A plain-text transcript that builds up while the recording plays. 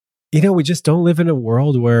we just don't live in a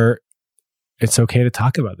world where it's okay to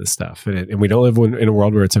talk about this stuff. And we don't live in a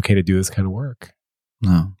world where it's okay to do this kind of work.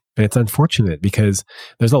 No. And it's unfortunate because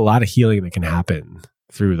there's a lot of healing that can happen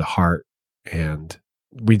through the heart. And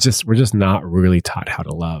we're just not really taught how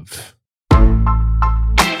to love.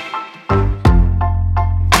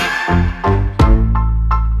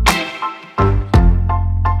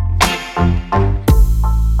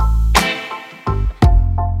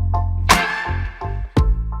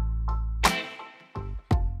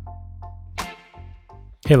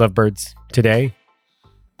 Hey, lovebirds. Today,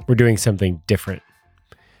 we're doing something different.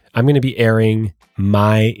 I'm going to be airing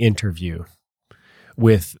my interview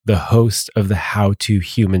with the host of the How to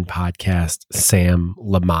Human podcast, Sam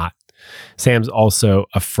Lamotte. Sam's also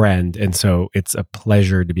a friend, and so it's a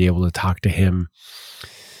pleasure to be able to talk to him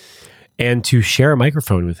and to share a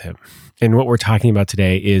microphone with him. And what we're talking about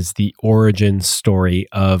today is the origin story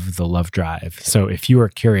of the Love Drive. So if you are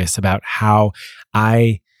curious about how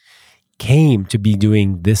I came to be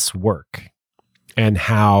doing this work and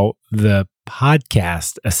how the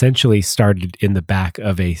podcast essentially started in the back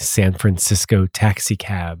of a San Francisco taxi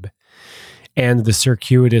cab and the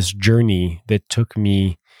circuitous journey that took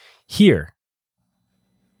me here,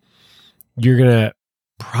 you're going to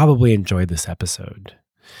probably enjoy this episode.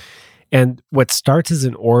 And what starts as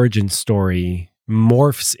an origin story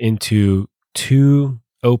morphs into two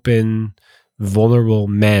open, vulnerable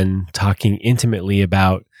men talking intimately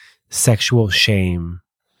about sexual shame,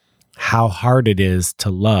 how hard it is to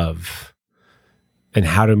love, and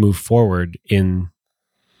how to move forward in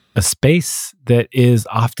a space that is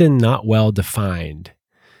often not well defined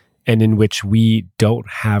and in which we don't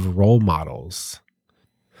have role models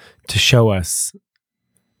to show us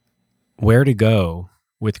where to go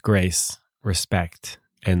with grace, respect,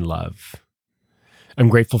 and love. I'm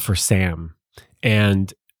grateful for Sam,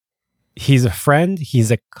 and he's a friend, he's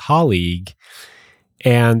a colleague,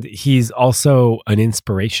 and he's also an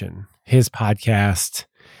inspiration. His podcast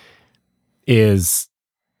is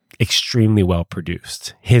extremely well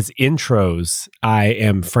produced. His intros, I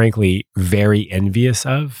am frankly very envious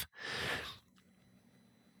of.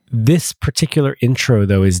 This particular intro,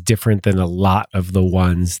 though, is different than a lot of the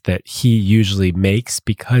ones that he usually makes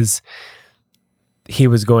because he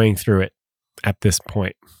was going through it at this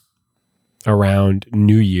point around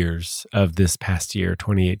New Year's of this past year,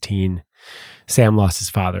 2018. Sam lost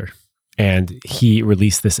his father, and he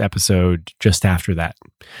released this episode just after that.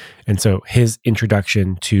 And so his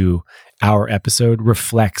introduction to our episode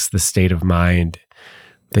reflects the state of mind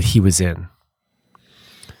that he was in.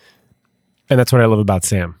 And that's what I love about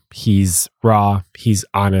Sam. He's raw, he's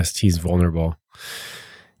honest, he's vulnerable.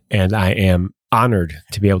 And I am honored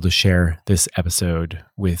to be able to share this episode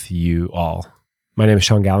with you all. My name is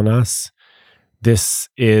Sean Galanos. This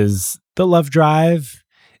is The Love Drive,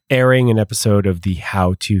 airing an episode of the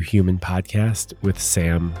How to Human podcast with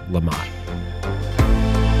Sam Lamotte.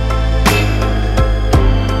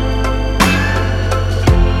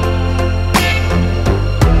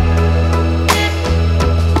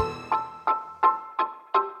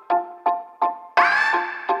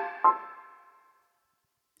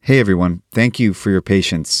 Hey everyone, thank you for your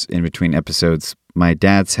patience in between episodes. My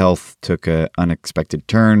dad's health took an unexpected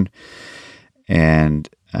turn, and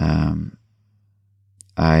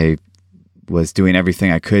I was doing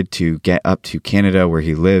everything I could to get up to Canada where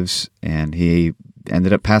he lives, and he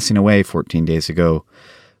ended up passing away 14 days ago,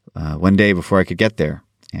 one day before I could get there.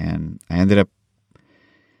 And I ended up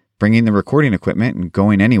bringing the recording equipment and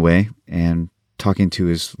going anyway, and talking to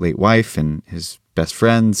his late wife and his best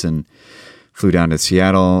friends, and flew down to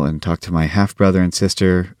Seattle and talked to my half-brother and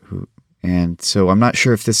sister. And so I'm not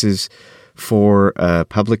sure if this is for a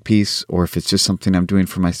public piece or if it's just something I'm doing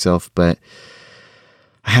for myself, but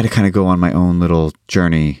I had to kind of go on my own little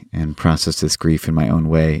journey and process this grief in my own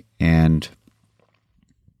way. And,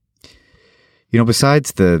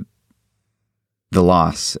 besides the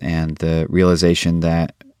loss and the realization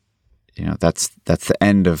that, that's the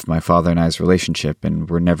end of my father and I's relationship, and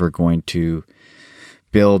we're never going to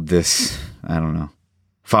build this,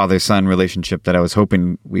 father-son relationship that I was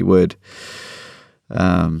hoping we would.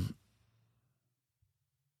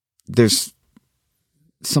 There's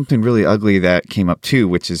something really ugly that came up too,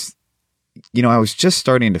 which is, I was just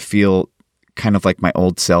starting to feel kind of like my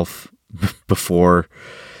old self before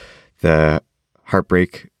the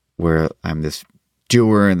heartbreak, where I'm this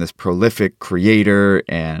doer and this prolific creator,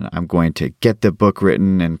 and I'm going to get the book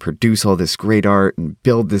written and produce all this great art and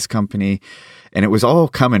build this company. And it was all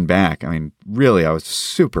coming back. I mean, really, I was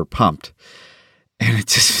super pumped. And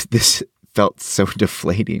this felt so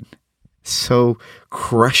deflating, so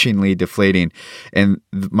crushingly deflating. And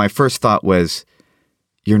my first thought was,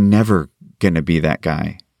 you're never going to be that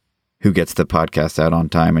guy who gets the podcast out on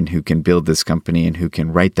time and who can build this company and who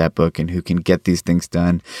can write that book and who can get these things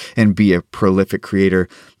done and be a prolific creator.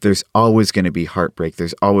 There's always going to be heartbreak.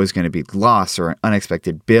 There's always going to be loss or an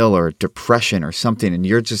unexpected bill or depression or something. And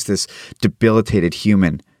you're just this debilitated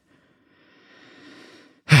human.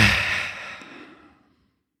 And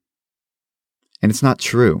it's not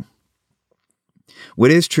true. What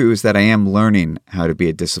is true is that I am learning how to be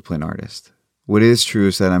a disciplined artist. What is true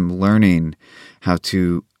is that I'm learning how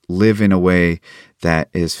to live in a way that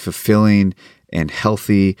is fulfilling and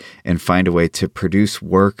healthy and find a way to produce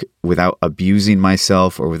work without abusing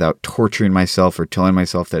myself or without torturing myself or telling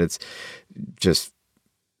myself that it's just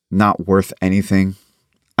not worth anything.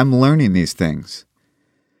 I'm learning these things.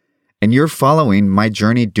 And you're following my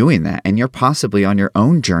journey doing that. And you're possibly on your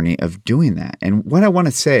own journey of doing that. And what I want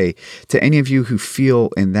to say to any of you who feel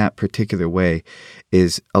in that particular way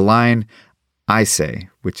is a line I say,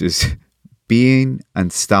 which is being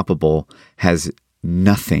unstoppable has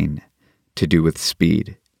nothing to do with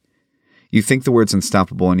speed. You think the word's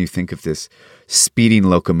unstoppable and you think of this speeding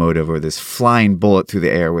locomotive or this flying bullet through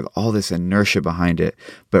the air with all this inertia behind it.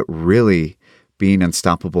 But really, being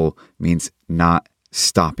unstoppable means not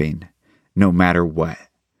stopping, no matter what.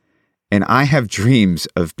 And I have dreams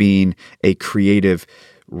of being a creative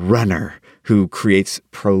runner who creates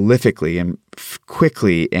prolifically and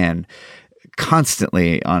quickly and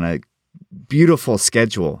constantly on a beautiful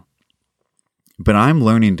schedule. But I'm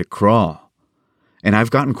learning to crawl. And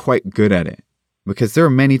I've gotten quite good at it. Because there are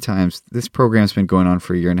many times, this program's been going on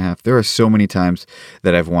for a year and a half. There are so many times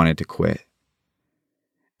that I've wanted to quit.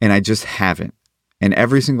 And I just haven't. And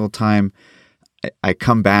every single time I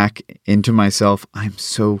come back into myself, I'm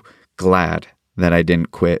so glad that I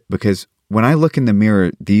didn't quit. Because when I look in the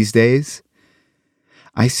mirror these days,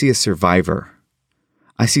 I see a survivor.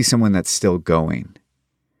 I see someone that's still going.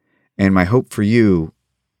 And my hope for you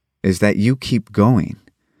is that you keep going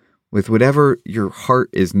with whatever your heart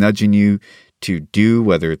is nudging you to do,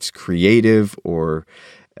 whether it's creative or,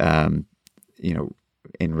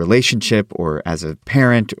 in relationship or as a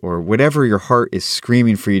parent or whatever your heart is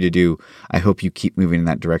screaming for you to do. I hope you keep moving in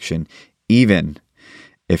that direction, even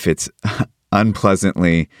if it's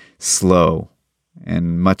unpleasantly slow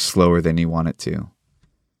and much slower than you want it to.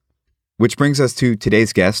 Which brings us to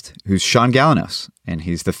today's guest, who's Sean Galanos, and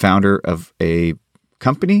he's the founder of a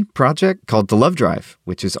company project called The Love Drive,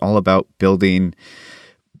 which is all about building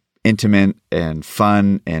intimate and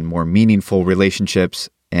fun and more meaningful relationships.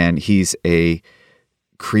 And he's a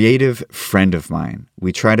creative friend of mine.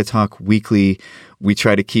 We try to talk weekly. We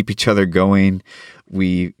try to keep each other going.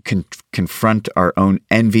 We confront our own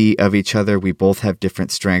envy of each other. We both have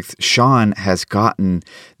different strengths. Sean has gotten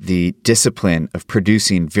the discipline of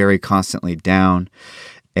producing very constantly down.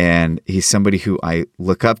 And he's somebody who I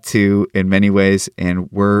look up to in many ways, and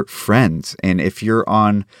we're friends. And if you're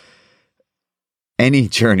on any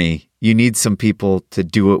journey, you need some people to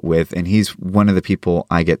do it with. And he's one of the people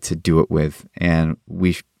I get to do it with. And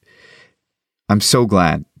I'm so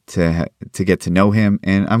glad to get to know him.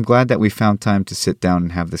 And I'm glad that we found time to sit down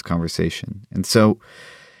and have this conversation. And so,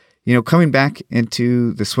 coming back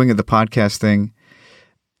into the swing of the podcast thing,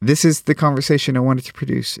 this is the conversation I wanted to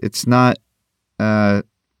produce. It's not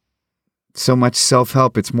so much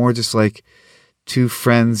self-help. It's more just like two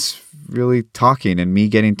friends really talking and me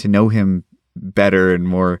getting to know him better and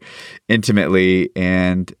more intimately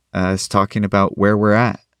and us talking about where we're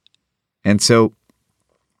at. And so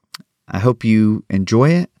I hope you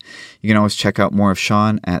enjoy it. You can always check out more of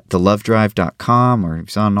Sean at thelovedrive.com, or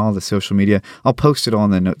he's on all the social media. I'll post it all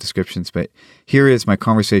in the note descriptions, but here is my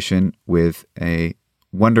conversation with a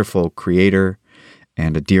wonderful creator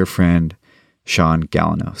and a dear friend, Sean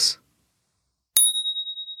Galanos.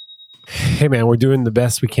 Hey man, we're doing the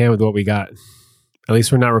best we can with what we got. At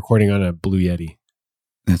least we're not recording on a Blue Yeti.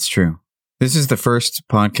 That's true. This is the first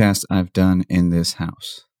podcast I've done in this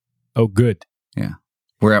house. Oh, good. Yeah.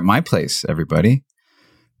 We're at my place, everybody,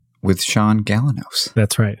 with Sean Galanos.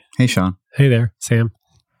 That's right. Hey, Sean. Hey there, Sam.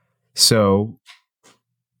 So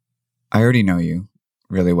I already know you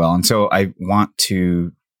really well. And so I'm going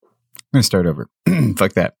to start over.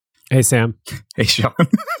 Fuck that. Hey, Sam. Hey, Sean.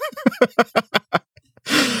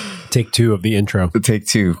 Take two of the intro. Take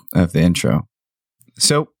two of the intro.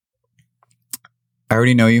 So I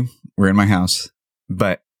already know you. We're in my house.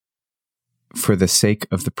 But for the sake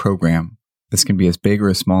of the program, this can be as big or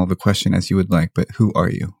as small of a question as you would like. But who are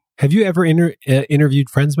you? Have you ever interviewed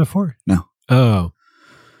friends before? No. Oh.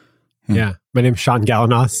 Yeah. My name's Sean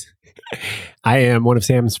Galanos. I am one of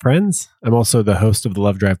Sam's friends. I'm also the host of the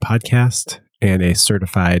Love Drive podcast and a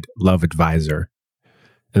certified love advisor.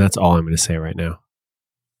 And that's all I'm going to say right now.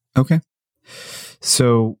 Okay.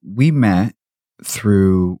 So we met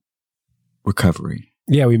through recovery.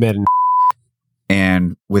 Yeah, we met in.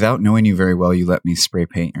 And without knowing you very well, you let me spray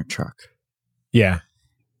paint your truck. Yeah.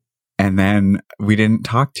 And then we didn't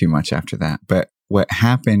talk too much after that. But what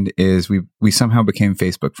happened is we somehow became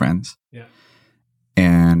Facebook friends. Yeah.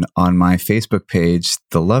 And on my Facebook page,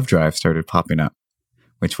 the Love Drive started popping up,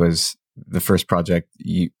 which was the first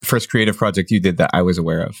creative project you did that I was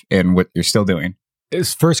aware of, and what you're still doing.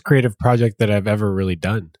 It's the first creative project that I've ever really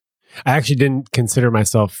done. I actually didn't consider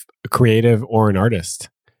myself a creative or an artist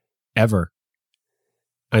ever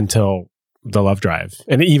until the Love Drive.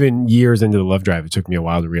 And even years into the Love Drive, it took me a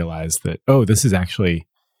while to realize that, oh, this is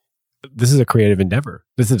a creative endeavor.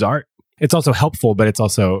 This is art. It's also helpful, but it's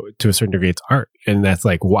also, to a certain degree, it's art. And that's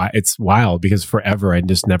like why it's wild, because forever I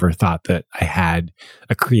just never thought that I had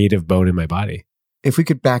a creative bone in my body. If we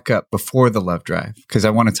could back up before the Love Drive, because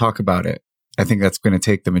I want to talk about it. I think that's going to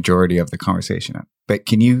take the majority of the conversation up. But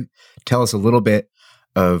can you tell us a little bit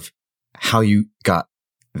of how you got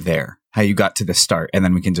there, how you got to the start, and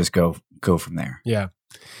then we can just go from there. Yeah.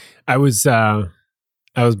 I was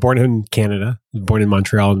born in Canada, born in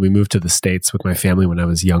Montreal, and we moved to the States with my family when I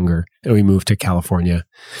was younger, and we moved to California.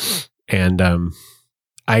 And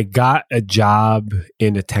I got a job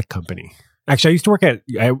in a tech company. Actually, I used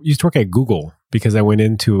to work at Google, because I went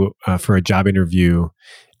into for a job interview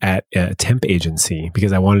at a temp agency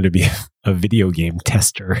because I wanted to be a video game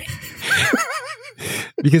tester.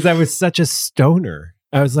 Because I was such a stoner.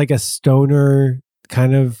 I was like a stoner,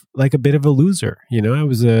 kind of like a bit of a loser. You know, I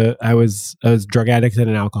was a drug addict and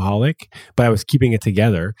an alcoholic, but I was keeping it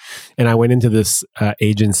together. And I went into this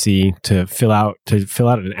agency to fill out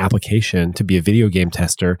an application to be a video game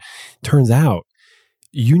tester. Turns out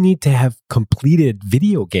you need to have completed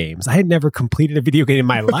video games. I had never completed a video game in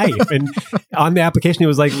my life. And on the application, it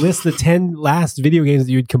was like, list the 10 last video games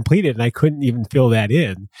that you'd completed. And I couldn't even fill that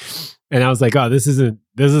in. And I was like, oh, this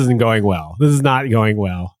isn't going well. This is not going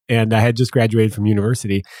well. And I had just graduated from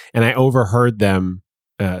university, and I overheard them.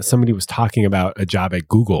 Somebody was talking about a job at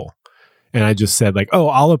Google. And I just said like, oh,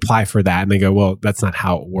 I'll apply for that. And they go, well, that's not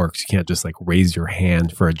how it works. You can't just like raise your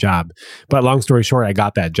hand for a job. But long story short, I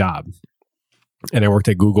got that job. And I worked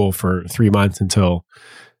at Google for 3 months until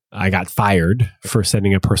I got fired for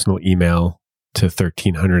sending a personal email to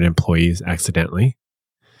 1,300 employees accidentally.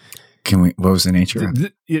 What was the nature of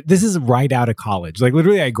it? This is right out of college. Like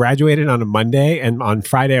literally, I graduated on a Monday, and on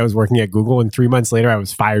Friday I was working at Google, and 3 months later I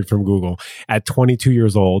was fired from Google. At 22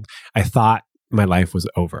 years old, I thought my life was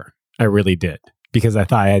over. I really did, because I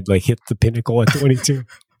thought I had like hit the pinnacle at 22.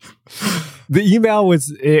 The email was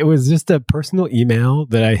just a personal email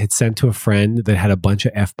that I had sent to a friend that had a bunch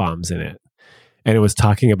of F-bombs in it. And it was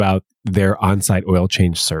talking about their on-site oil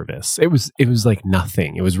change service. It was like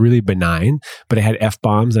nothing. It was really benign, but it had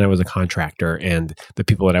F-bombs, and I was a contractor, and the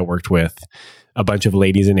people that I worked with, a bunch of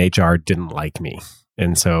ladies in HR didn't like me.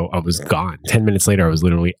 And so I was gone. 10 minutes later, I was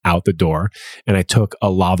literally out the door, and I took a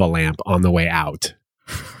lava lamp on the way out.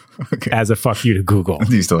 Okay. As a fuck you to Google.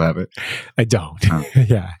 Do you still have it? I don't. Oh.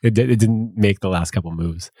 Yeah, it didn't make the last couple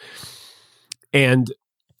moves. And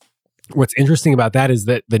what's interesting about that is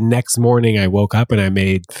that the next morning I woke up and I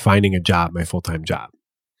made finding a job my full-time job,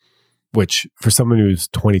 which for someone who's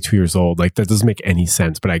 22 years old, like that doesn't make any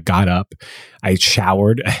sense. But I got up, I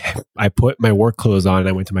showered, I put my work clothes on, and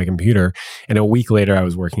I went to my computer. And a week later, I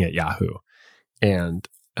was working at Yahoo. And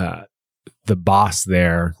the boss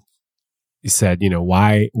there, he said, you know,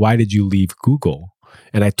 why did you leave Google?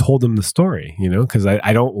 And I told him the story, you know, because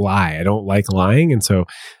I don't lie. I don't like lying. And so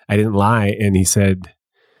I didn't lie. And he said,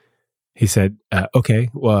 okay,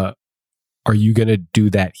 well, are you going to do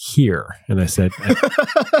that here? And I said,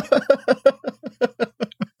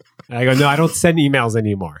 I go, no, I don't send emails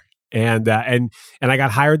anymore. And I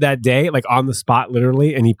got hired that day, like on the spot,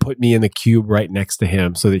 literally. And he put me in the cube right next to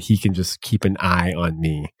him so that he can just keep an eye on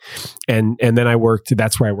me. And then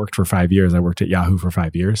that's where I worked for 5 years. I worked at Yahoo for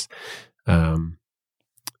 5 years.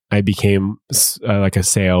 I became like a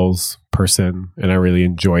sales person, and I really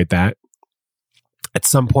enjoyed that. At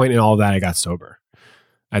some point in all of that, I got sober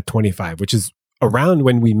at 25, which is around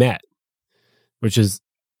when we met, which is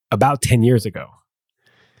about 10 years ago.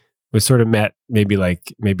 We sort of met maybe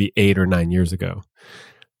 8 or 9 years ago.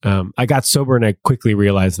 I got sober, and I quickly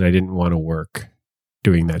realized that I didn't want to work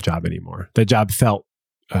doing that job anymore. That job felt,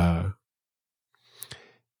 the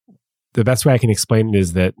best way I can explain it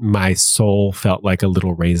is that my soul felt like a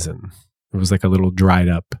little raisin. It was like a little dried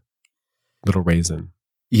up little raisin.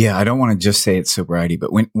 Yeah, I don't want to just say it's sobriety,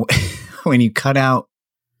 but when you cut out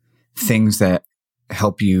things that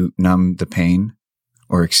help you numb the pain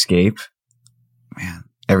or escape, man,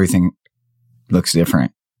 everything looks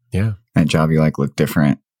different. Yeah. That job you like look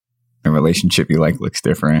different. The relationship you like looks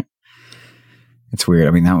different. It's weird.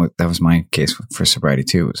 I mean, that was my case for sobriety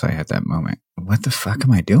too, was I had that moment. What the fuck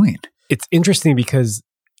am I doing? It's interesting because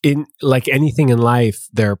in like anything in life,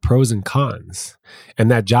 there are pros and cons.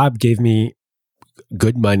 And that job gave me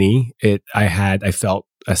good money. I felt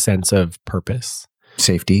a sense of purpose.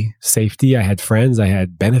 Safety. I had friends. I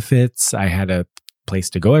had benefits. I had a place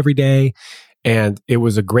to go every day. And it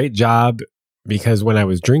was a great job because when I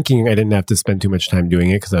was drinking, I didn't have to spend too much time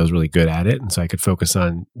doing it because I was really good at it. And so I could focus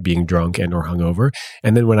on being drunk and or hungover.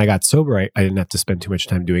 And then when I got sober, I didn't have to spend too much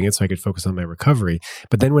time doing it. So I could focus on my recovery.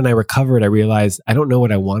 But then when I recovered, I realized I don't know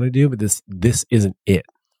what I want to do, but this isn't it.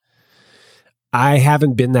 I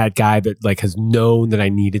haven't been that guy that like has known that I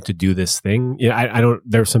needed to do this thing. You know, I don't,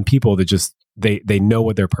 there are some people that just, they know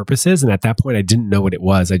what their purpose is. And at that point, I didn't know what it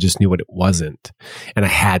was. I just knew what it wasn't. And I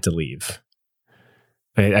had to leave.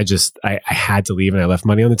 I had to leave, and I left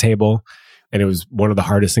money on the table, and it was one of the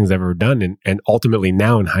hardest things I've ever done. And ultimately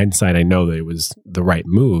now in hindsight, I know that it was the right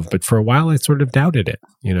move, but for a while I sort of doubted it.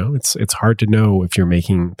 You know, it's hard to know if you're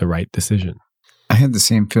making the right decision. I had the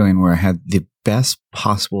same feeling where I had the best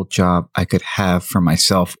possible job I could have for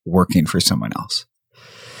myself working for someone else,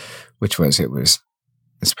 it was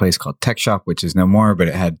this place called Tech Shop, which is no more, but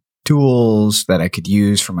it had tools that I could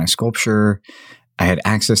use for my sculpture. I had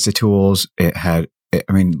access to tools.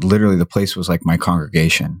 Literally the place was like my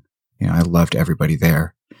congregation. You know, I loved everybody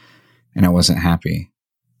there, and I wasn't happy.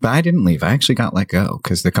 But I didn't leave. I actually got let go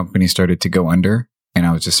because the company started to go under, and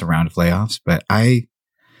I was just a round of layoffs. But I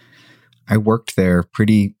worked there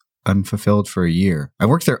pretty unfulfilled for a year. I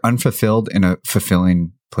worked there unfulfilled in a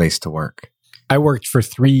fulfilling place to work. I worked for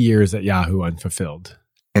 3 years at Yahoo unfulfilled.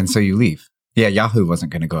 And so you leave. Yeah, Yahoo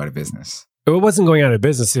wasn't going to go out of business. It wasn't going out of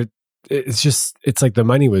business. It's like the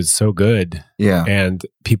money was so good. Yeah. And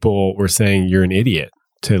people were saying you're an idiot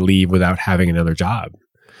to leave without having another job.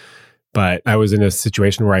 But I was in a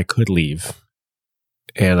situation where I could leave,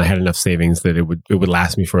 and I had enough savings that it would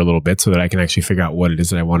last me for a little bit so that I can actually figure out what it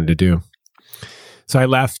is that I wanted to do. So I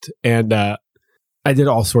left, and I did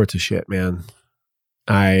all sorts of shit, man.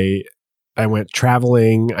 I went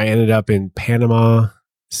traveling. I ended up in Panama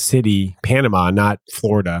City, Panama, not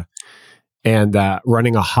Florida, and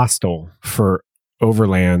running a hostel for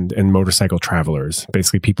overland and motorcycle travelers,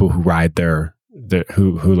 basically people who ride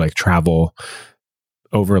who like travel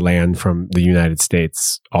overland from the United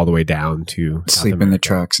States all the way down to sleep in the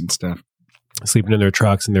trucks and stuff. Sleeping in their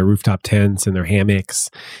trucks and their rooftop tents and their hammocks.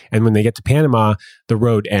 And when they get to Panama, the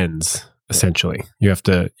road ends, essentially. You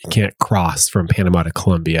can't cross from Panama to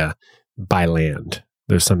Colombia by land.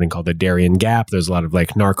 There's something called the Darien Gap. There's a lot of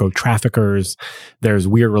like narco traffickers. There's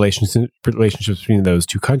weird relationships between those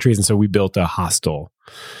two countries. And so we built a hostel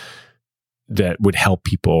that would help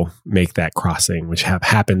people make that crossing, which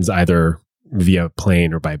happens either via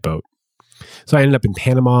plane or by boat. So I ended up in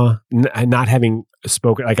Panama, not having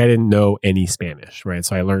spoken, like I didn't know any Spanish, right?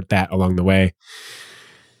 So I learned that along the way.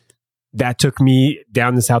 That took me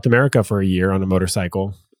down to South America for a year on a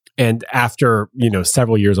motorcycle. And after,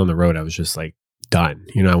 several years on the road, I was just like done.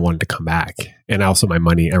 I wanted to come back. And also I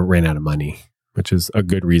ran out of money, which is a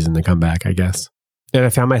good reason to come back, I guess. And I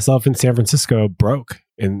found myself in San Francisco broke.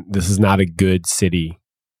 And this is not a good city.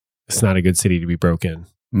 It's not a good city to be broke in.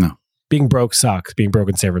 No. Being broke sucks. Being broke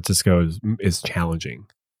in San Francisco is challenging.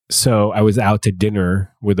 So I was out to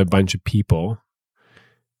dinner with a bunch of people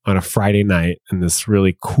on a Friday night, and this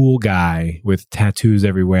really cool guy with tattoos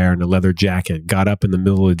everywhere and a leather jacket got up in the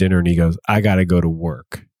middle of dinner and he goes, "I got to go to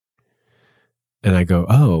work." And I go,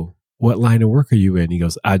 "Oh, what line of work are you in?" He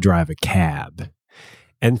goes, "I drive a cab."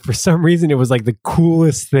 And for some reason, it was like the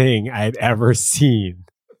coolest thing I had ever seen.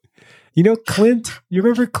 Clint? You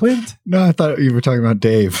remember Clint? No, I thought you were talking about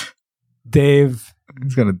Dave. Dave.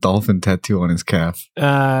 He's got a dolphin tattoo on his calf.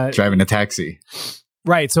 Driving a taxi.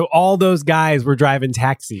 Right. So all those guys were driving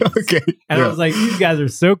taxis. Okay. And I was like, these guys are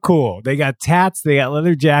so cool. They got tats. They got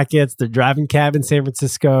leather jackets. They're driving cab in San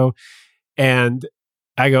Francisco. And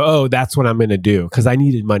I go, oh, that's what I'm going to do. Because I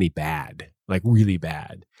needed money bad, like really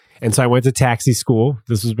bad. And so I went to taxi school.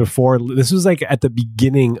 This was like at the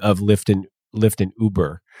beginning of Lyft and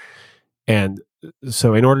Uber. And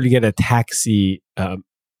so in order to get a taxi,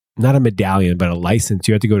 not a medallion, but a license,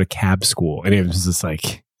 you had to go to cab school. And it was just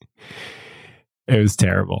like, it was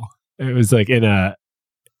terrible. It was like those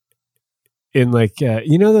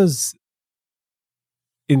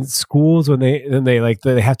in schools when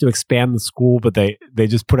they have to expand the school, but they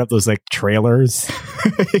just put up those like trailers.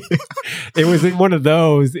 It was in one of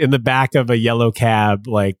those in the back of a yellow cab,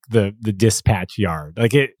 like the dispatch yard.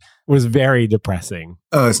 Like it was very depressing.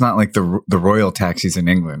 Oh, it's not like the royal taxis in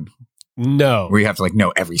England. No. Where you have to like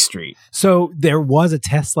know every street. So there was a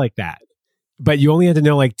test like that, but you only had to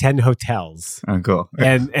know like 10 hotels. Oh, cool.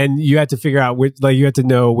 And you had to figure out which, like you had to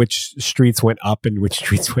know which streets went up and which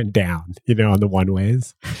streets went down, you know, on the one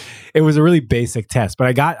ways. It was a really basic test, but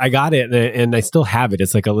I got it and I still have it.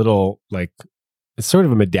 It's like a little, like, it's sort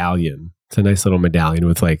of a medallion. It's a nice little medallion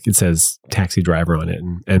with like, it says taxi driver on it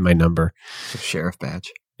and my number. It's a sheriff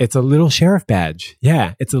badge. It's a little sheriff badge.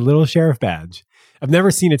 Yeah, it's a little sheriff badge. I've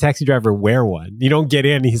never seen a taxi driver wear one. You don't get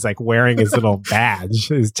in, he's like wearing his little badge,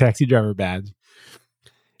 his taxi driver badge.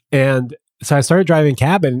 And so I started driving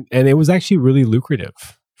cab and it was actually really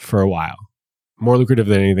lucrative for a while. More lucrative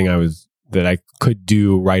than anything that I could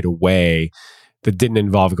do right away that didn't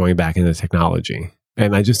involve going back into technology.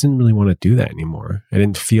 And I just didn't really want to do that anymore. I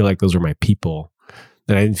didn't feel like those were my people.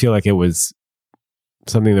 And I didn't feel like it was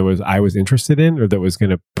something that I was interested in or that was going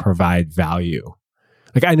to provide value.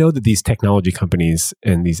 Like I know that these technology companies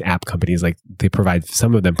and these app companies, like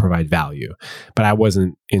some of them provide value, but I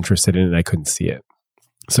wasn't interested in it. I couldn't see it.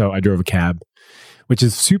 So I drove a cab, which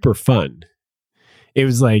is super fun. It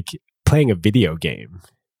was like playing a video game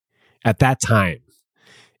at that time.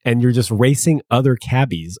 And you're just racing other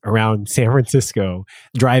cabbies around San Francisco,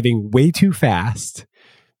 driving way too fast,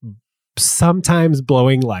 sometimes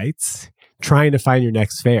blowing lights, trying to find your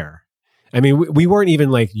next fare. I mean, we weren't even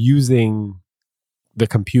like using the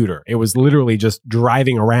computer. It was literally just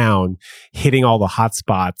driving around, hitting all the hot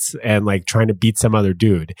spots and like trying to beat some other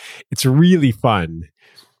dude. It's really fun.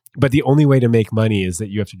 But the only way to make money is that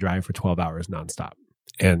you have to drive for 12 hours nonstop.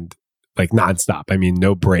 And like nonstop. I mean,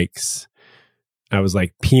 no breaks. I was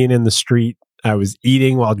like peeing in the street. I was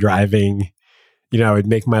eating while driving. You know, I would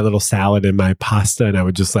make my little salad and my pasta and I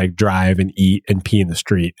would just like drive and eat and pee in the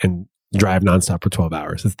street and drive nonstop for 12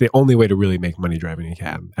 hours. It's the only way to really make money driving a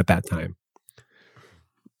cab at that time.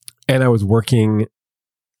 And I was working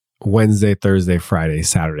Wednesday, Thursday, Friday,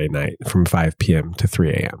 Saturday night from 5 p.m. to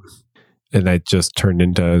 3 a.m. And I just turned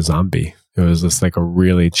into a zombie. It was just like a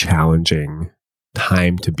really challenging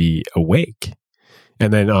time to be awake.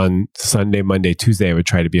 And then on Sunday, Monday, Tuesday, I would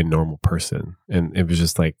try to be a normal person. And it was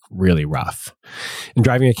just like really rough. And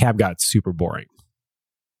driving a cab got super boring.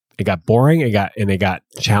 It got boring. It got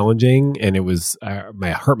challenging. And it was, I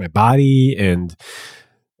hurt my body and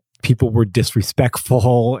people were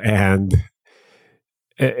disrespectful. And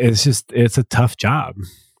it's a tough job.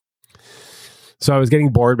 So I was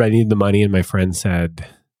getting bored, but I needed the money. And my friend said,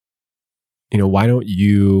 you know, why don't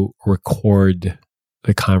you record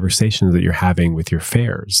the conversations that you're having with your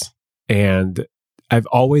fares? And I've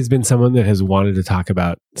always been someone that has wanted to talk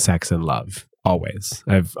about sex and love. Always.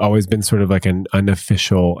 I've always been sort of like an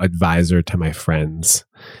unofficial advisor to my friends.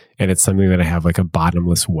 And it's something that I have like a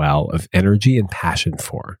bottomless well of energy and passion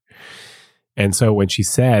for. And so when she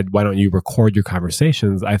said, why don't you record your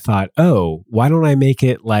conversations? I thought, oh, why don't I make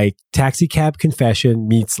it like Taxi Cab Confession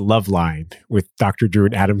meets Loveline with Dr. Drew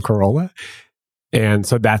and Adam Carolla? And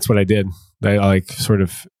so that's what I did. I like sort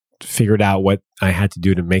of figured out what I had to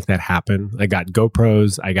do to make that happen. I got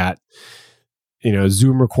GoPros. I got, you know,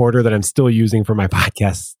 Zoom recorder that I'm still using for my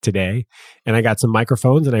podcast today. And I got some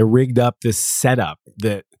microphones and I rigged up this setup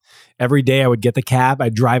that every day I would get the cab,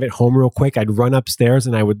 I'd drive it home real quick, I'd run upstairs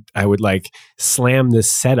and I would like slam this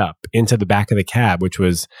setup into the back of the cab, which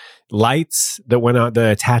was lights that went out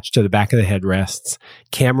that attached to the back of the headrests,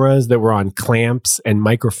 cameras that were on clamps and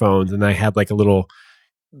microphones. And I had like a little,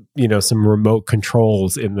 you know, some remote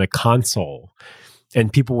controls in the console.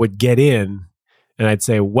 And people would get in and I'd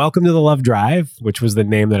say, welcome to the Love Drive, which was the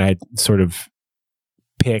name that I'd sort of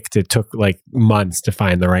picked. It took like months to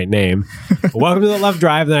find the right name. Welcome to the Love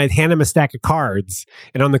Drive. Then I'd hand him a stack of cards,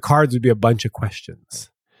 and on the cards would be a bunch of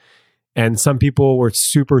questions. And some people were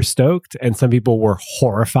super stoked, and some people were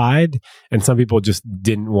horrified, and some people just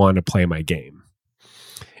didn't want to play my game.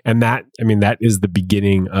 And that is the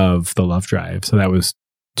beginning of the Love Drive. So that was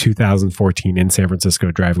 2014 in San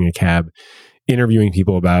Francisco, driving a cab, interviewing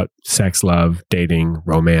people about sex, love, dating,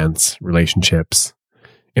 romance, relationships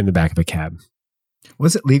in the back of a cab.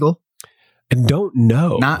 Was it legal? I don't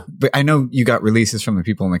know. But I know you got releases from the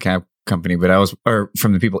people in the cab company, or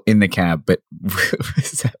from the people in the cab, but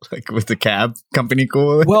is that like with the cab company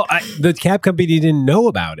cool? Well, the cab company didn't know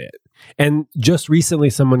about it. And just recently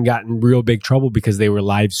someone got in real big trouble because they were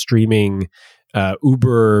live streaming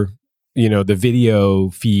Uber, you know, the video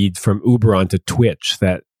feed from Uber onto Twitch,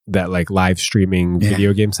 that like live streaming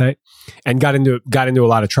video game site, and got into a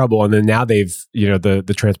lot of trouble. And then now they've, you know,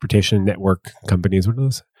 the transportation network companies, what are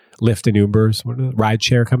those? Lyft and Ubers, what are those?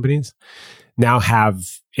 Rideshare companies. now have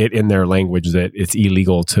it in their language that it's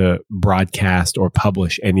illegal to broadcast or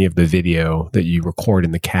publish any of the video that you record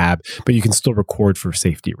in the cab, but you can still record for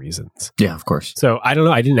safety reasons. Yeah, of course. So I don't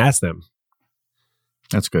know. I didn't ask them.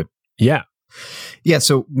 That's good. Yeah. Yeah.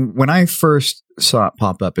 So when I first saw it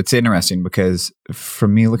pop up, it's interesting because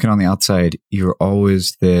from me looking on the outside, you're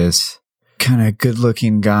always this kind of good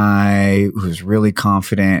looking guy who's really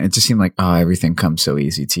confident. It just seemed like, oh, everything comes so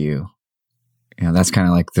easy to you. You know, that's kind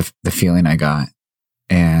of like the feeling I got.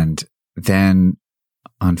 And then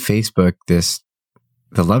on Facebook,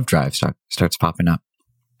 the love drive starts popping up,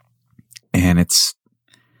 and it's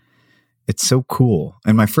so cool.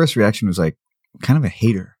 And my first reaction was like kind of a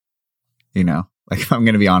hater, you know, like if I'm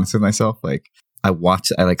going to be honest with myself, like I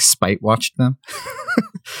like spite watched them.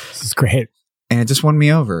 This is great. And it just won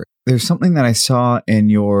me over. There's something that I saw in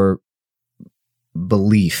your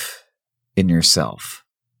belief in yourself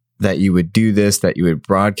that you would do this, that you would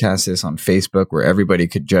broadcast this on Facebook where everybody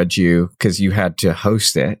could judge you because you had to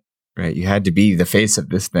host it, right? You had to be the face of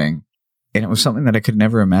this thing. And it was something that I could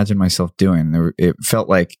never imagine myself doing. It felt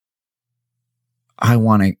like I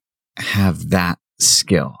want to have that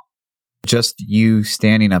skill. Just you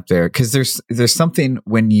standing up there. Because there's something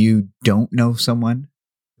when you don't know someone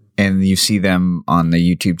and you see them on the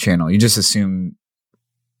YouTube channel, you just assume,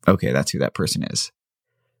 okay, that's who that person is.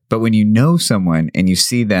 But when you know someone and you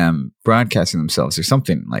see them broadcasting themselves, there's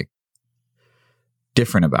something like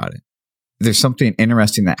different about it. There's something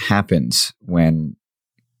interesting that happens when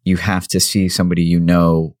you have to see somebody you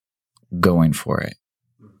know going for it.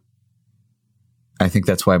 I think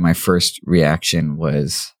that's why my first reaction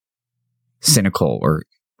was cynical or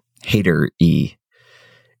hater-y,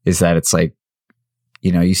 is that it's like,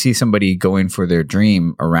 you know, you see somebody going for their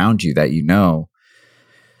dream around you that you know,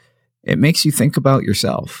 it makes you think about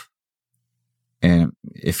yourself. And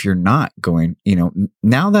if you're not going, you know,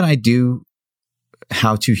 now that I do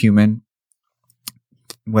How to Human,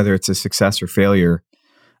 whether it's a success or failure,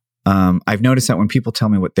 I've noticed that when people tell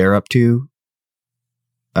me what they're up to,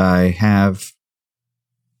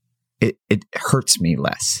 it hurts me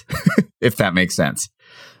less, if that makes sense.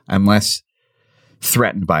 I'm less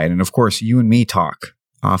threatened by it. And of course, you and me talk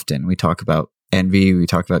often. We talk about envy. We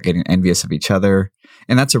talk about getting envious of each other.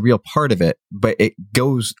 And that's a real part of it, but it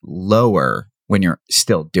goes lower when you're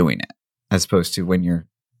still doing it, as opposed to when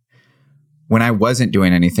I wasn't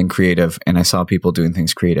doing anything creative and I saw people doing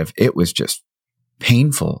things creative, it was just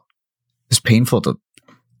painful. It was painful to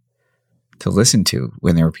listen to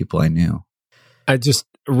when there were people I knew. I just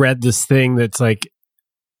read this thing that's like,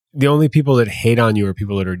 the only people that hate on you are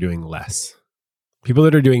people that are doing less. People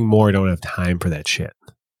that are doing more don't have time for that shit.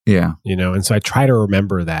 Yeah. You know, and so I try to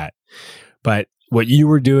remember that. But what you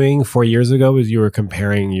were doing 4 years ago was you were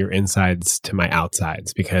comparing your insides to my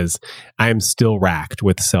outsides, because I'm still racked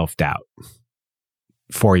with self-doubt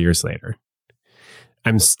 4 years later.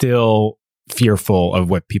 I'm still fearful of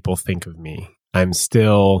what people think of me. I'm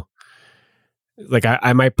still like,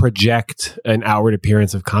 I might project an outward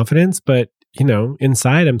appearance of confidence, but you know,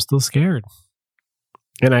 inside I'm still scared.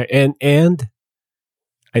 And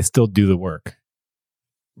I still do the work,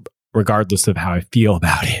 regardless of how I feel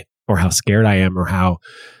about it, or how scared I am, or how,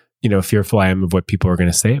 you know, fearful I am of what people are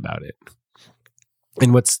going to say about it.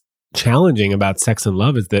 And what's challenging about sex and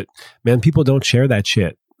love is that, man, people don't share that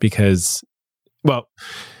shit because, well,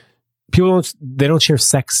 they don't share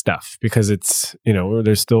sex stuff because it's, you know,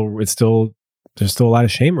 there's still a lot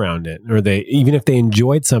of shame around it. Or even if they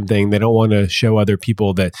enjoyed something, they don't want to show other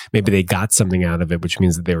people that maybe they got something out of it, which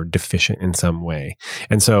means that they were deficient in some way.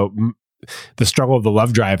 And so the struggle of the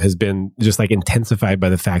love drive has been just like intensified by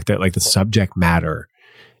the fact that like the subject matter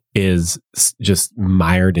is just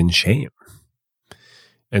mired in shame.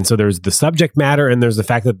 And so there's the subject matter, and there's the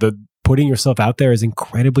fact that the putting yourself out there is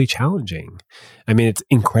incredibly challenging. I mean, it's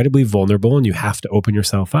incredibly vulnerable and you have to open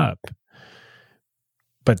yourself up.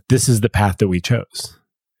 But this is the path that we chose.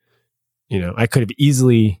 You know, I could have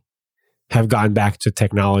easily have gone back to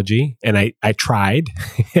technology, and I tried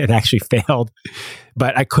and actually failed,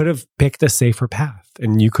 but I could have picked a safer path,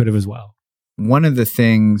 and you could have as well. One of the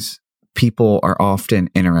things people are often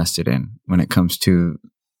interested in when it comes to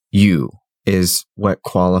you is what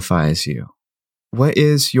qualifies you. What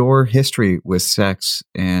is your history with sex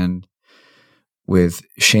and with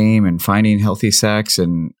shame and finding healthy sex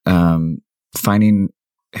and finding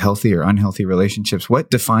healthy or unhealthy relationships? What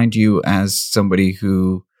defined you as somebody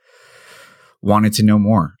who wanted to know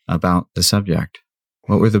more about the subject?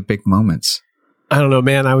 What were the big moments? I don't know,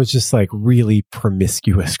 man. I was just like really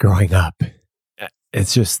promiscuous growing up.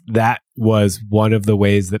 It's just, that was one of the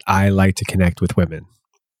ways that I like to connect with women.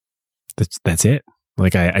 That's it.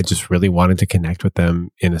 Like I just really wanted to connect with them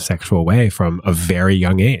in a sexual way from a very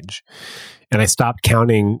young age. And I stopped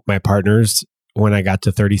counting my partners when I got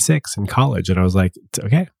to 36 in college. And I was like,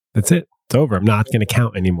 okay, that's it. It's over. I'm not going to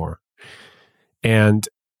count anymore. And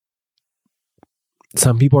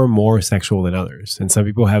some people are more sexual than others. And some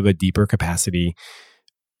people have a deeper capacity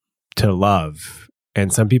to love.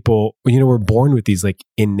 And some people, we're born with these like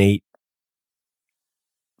innate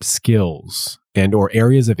skills and or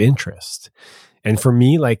areas of interest. And for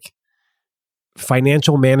me, like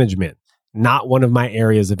financial management, not one of my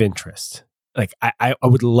areas of interest. Like I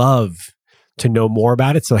would love to know more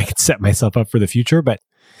about it so I could set myself up for the future. But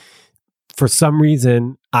for some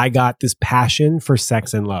reason, I got this passion for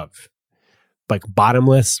sex and love, like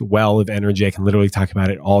bottomless well of energy. I can literally talk about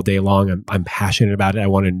it all day long. I'm passionate about it. I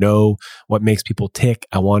want to know what makes people tick.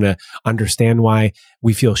 I want to understand why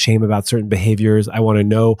we feel shame about certain behaviors. I want to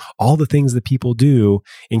know all the things that people do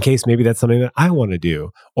in case maybe that's something that I want to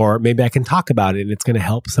do, or maybe I can talk about it and it's going to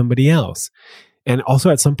help somebody else. And also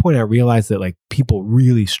at some point I realized that like people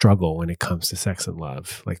really struggle when it comes to sex and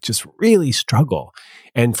love, like just really struggle.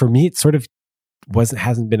 And for me, it sort of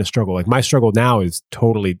hasn't been a struggle. Like my struggle now is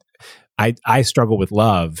totally, I struggle with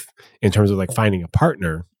love in terms of like finding a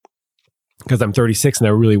partner because I'm 36 and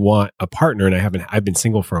I really want a partner and I've been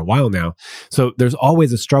single for a while now. So there's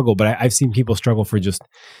always a struggle, but I've seen people struggle for just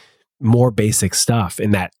more basic stuff,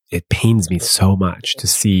 and that it pains me so much to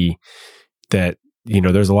see that,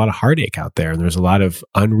 there's a lot of heartache out there and there's a lot of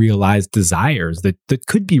unrealized desires that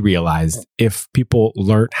could be realized if people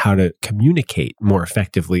learned how to communicate more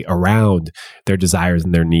effectively around their desires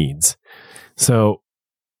and their needs. So,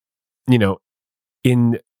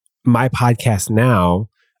 in my podcast now,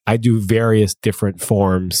 I do various different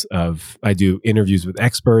forms I do interviews with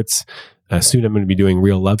experts. Soon I'm going to be doing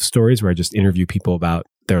real love stories where I just interview people about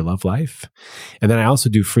their love life. And then I also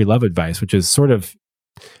do free love advice, which is sort of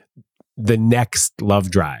the next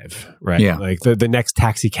love drive, right? Yeah. Like the next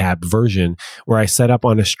taxi cab version, where I set up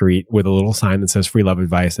on a street with a little sign that says free love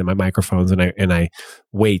advice and my microphones, and I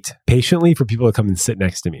wait patiently for people to come and sit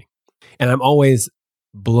next to me. And I'm always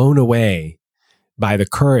blown away by the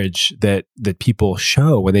courage that people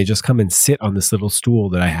show when they just come and sit on this little stool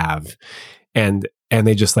that I have, and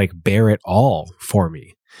they just like bear it all for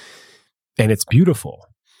me. And it's beautiful.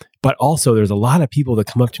 But also there's a lot of people that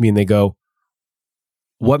come up to me and they go,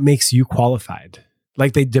 what makes you qualified?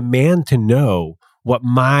 Like they demand to know what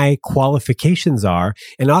my qualifications are.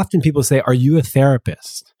 And often people say, are you a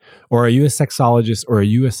therapist? Or are you a sexologist? Or are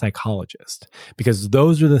you a psychologist? Because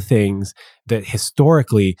those are the things that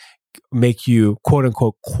historically make you quote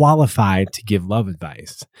unquote qualified to give love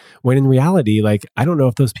advice. When in reality, like, I don't know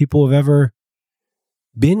if those people have ever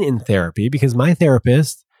been in therapy, because my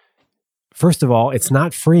therapist, first of all, it's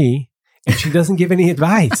not free and she doesn't give any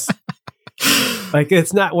advice. Like,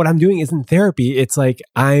 it's not, what I'm doing isn't therapy. It's like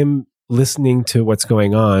I'm listening to what's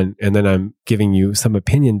going on and then I'm giving you some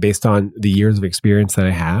opinion based on the years of experience that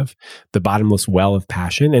I have, the bottomless well of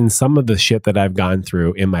passion, and some of the shit that I've gone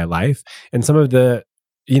through in my life, and some of the,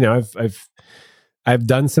 I've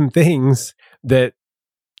done some things that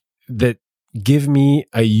give me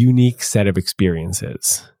a unique set of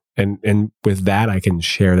experiences. And with that, I can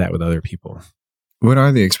share that with other people. What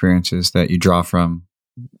are the experiences that you draw from,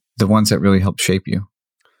 the ones that really help shape you?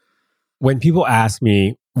 When people ask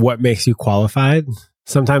me what makes you qualified,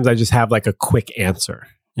 sometimes I just have like a quick answer.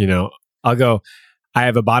 I'll go, I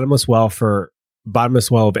have a bottomless well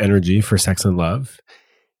of energy for sex and love.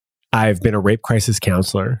 I've been a rape crisis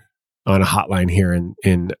counselor on a hotline here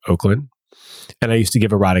in Oakland. And I used to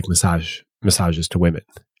give erotic massages to women.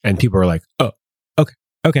 And people are like, oh,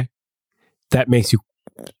 okay. That makes you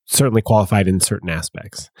certainly qualified in certain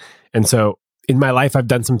aspects. And so in my life, I've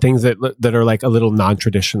done some things that are like a little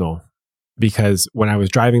non-traditional, because when I was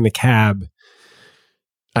driving the cab,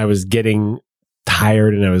 I was getting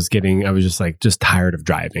tired and I was just tired of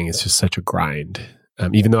driving. It's just such a grind.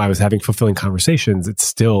 Even though I was having fulfilling conversations, it's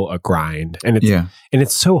still a grind. And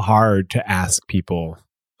it's so hard to ask people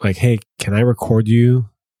like, hey, can I record you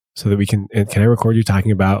so that can I record you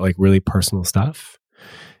talking about like really personal stuff?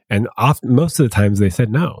 And most of the times they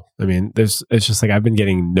said no. I mean, it's just like, I've been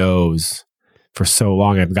getting no's for so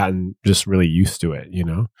long. I've gotten just really used to it,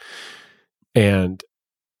 And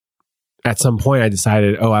at some point I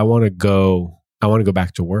decided, I want to go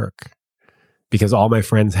back to work, because all my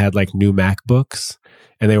friends had like new MacBooks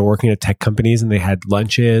and they were working at tech companies and they had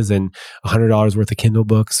lunches and $100 worth of Kindle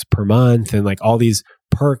books per month and like all these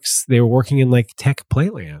perks. They were working in like Tech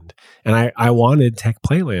Playland, and I wanted Tech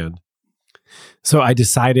Playland. So I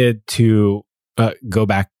decided to go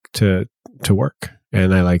back to work,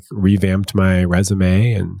 and I like revamped my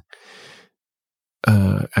resume, and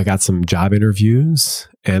I got some job interviews,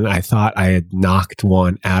 and I thought I had knocked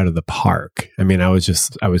one out of the park. I mean, I was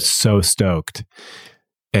so stoked.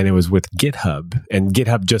 And it was with GitHub, and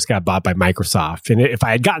GitHub just got bought by Microsoft. And if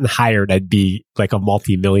I had gotten hired, I'd be like a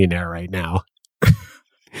multi-millionaire right now.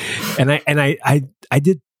 and I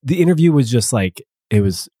did, the interview was just like, it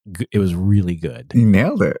was really good. You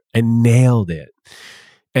nailed it. I nailed it.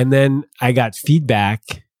 And then I got feedback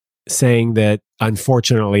saying that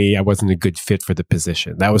unfortunately I wasn't a good fit for the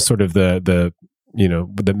position. That was sort of the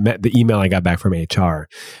email I got back from HR.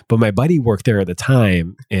 But my buddy worked there at the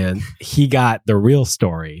time, and he got the real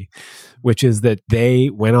story, which is that they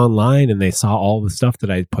went online and they saw all the stuff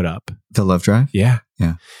that I put up. The Love Drive? Yeah.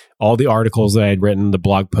 Yeah. All the articles that I'd written, the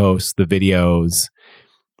blog posts, the videos.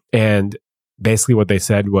 And basically what they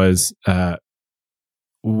said was,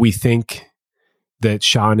 we think that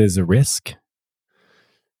Sean is a risk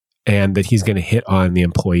and that he's going to hit on the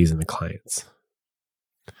employees and the clients.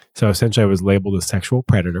 So essentially I was labeled a sexual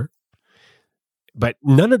predator. But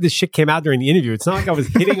none of this shit came out during the interview. It's not like I was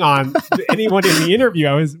hitting on anyone in the interview.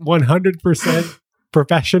 I was 100%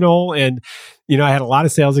 professional, and I had a lot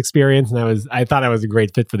of sales experience, and I thought I was a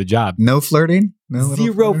great fit for the job. No flirting?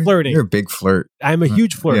 Zero flirting. You're a big flirt. I'm a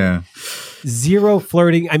huge flirt. Yeah. Zero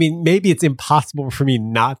flirting. I mean, maybe it's impossible for me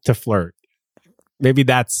not to flirt. Maybe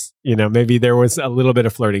that's, maybe there was a little bit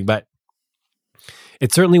of flirting, but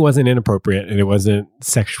it certainly wasn't inappropriate, and it wasn't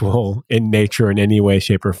sexual in nature in any way,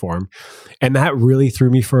 shape, or form. And that really threw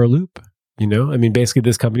me for a loop. I mean, basically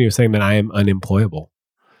this company was saying that I am unemployable.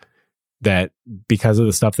 That because of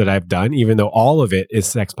the stuff that I've done, even though all of it is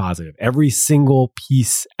sex positive, every single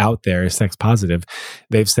piece out there is sex positive,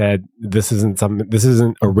 they've said this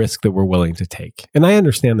isn't a risk that we're willing to take. And I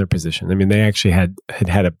understand their position. I mean, they actually had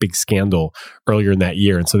a big scandal earlier in that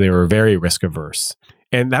year, and so they were very risk averse.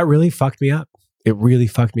 And that really fucked me up. It really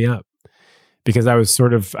fucked me up because I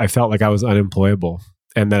felt like I was unemployable,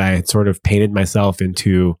 and that I had sort of painted myself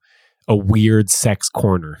into a weird sex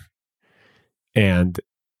corner, and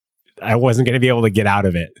I wasn't going to be able to get out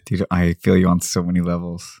of it. Dude, I feel you on so many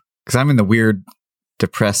levels because I'm in the weird,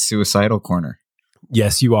 depressed, suicidal corner.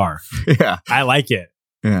 Yes, you are. Yeah. I like it.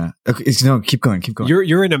 Yeah. Okay. No, keep going.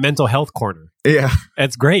 You're in a mental health corner. Yeah.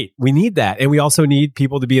 That's great. We need that. And we also need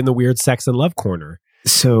people to be in the weird sex and love corner.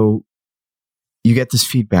 So you get this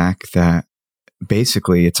feedback that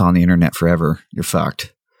basically it's on the internet forever. You're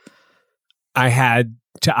fucked. I had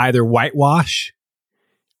to either whitewash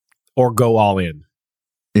or go all in.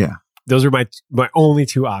 Yeah. Those are my only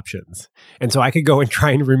two options. And so I could go and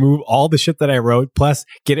try and remove all the shit that I wrote, plus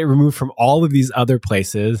get it removed from all of these other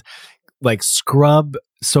places, like scrub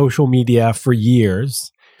social media for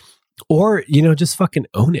years, or, just fucking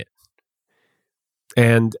own it.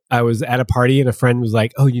 And I was at a party and a friend was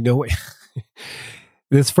like, oh, you know what?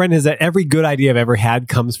 This friend is that every good idea I've ever had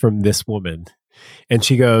comes from this woman. And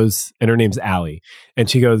she goes, and her name's Allie. And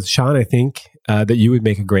she goes, Sean, I think that you would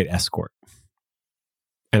make a great escort.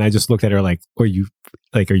 And I just looked at her like, are you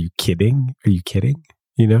kidding? Are you kidding?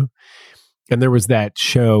 And there was that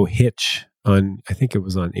show Hitch on, I think it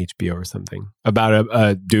was on HBO or something, about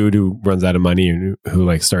a dude who runs out of money and who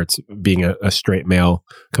like starts being a straight male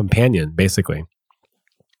companion, basically.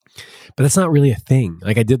 But that's not really a thing.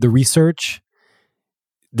 Like, I did the research.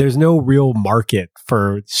 There's no real market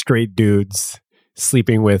for straight dudes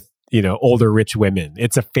sleeping with, older rich women.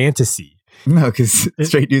 It's a fantasy. No, because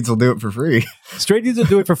straight dudes will do it for free. Straight dudes will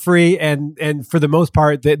do it for free. And for the most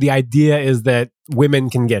part, the idea is that women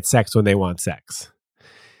can get sex when they want sex.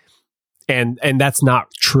 And that's not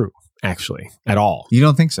true, actually, at all. You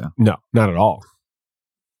don't think so? No, not at all.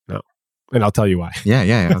 No. And I'll tell you why.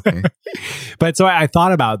 Yeah. Okay. But so I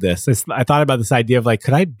thought about this. I thought about this idea of like,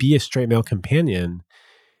 could I be a straight male companion?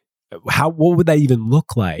 What would that even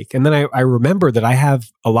look like? And then I remember that I have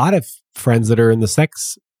a lot of friends that are in the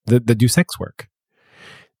sex that do sex work.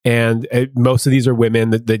 And most of these are women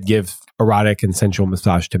that give erotic and sensual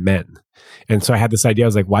massage to men. And so I had this idea. I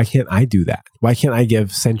was like, why can't I do that? Why can't I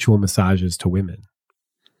give sensual massages to women?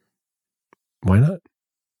 Why not?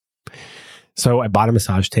 So I bought a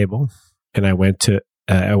massage table and I went to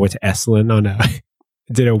Esalen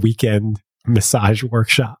did a weekend massage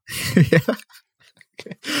workshop. Yeah.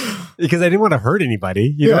 Because I didn't want to hurt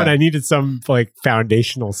anybody, know, and I needed some like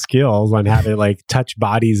foundational skills on how to like touch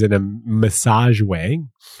bodies in a massage way.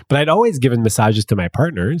 But I'd always given massages to my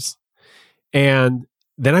partners. And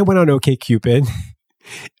then I went on OkCupid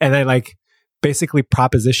and I like basically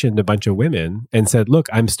propositioned a bunch of women and said, look,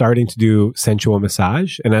 I'm starting to do sensual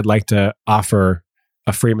massage and I'd like to offer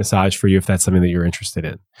a free massage for you if that's something that you're interested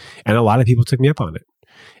in. And a lot of people took me up on it.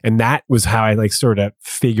 And that was how I like sort of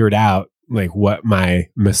figured out like what my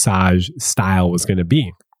massage style was going to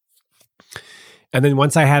be. And then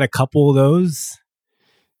once I had a couple of those,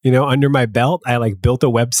 under my belt, I like built a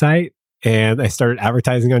website and I started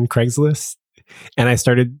advertising on Craigslist, and I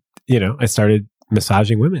started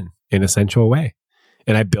massaging women in a sensual way.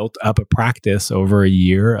 And I built up a practice over a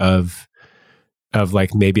year of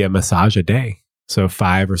like maybe a massage a day. So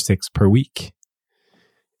 5 or 6 per week.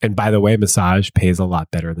 And by the way, massage pays a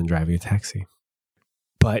lot better than driving a taxi.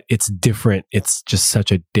 But it's different. It's just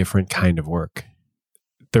such a different kind of work.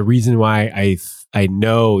 The reason why I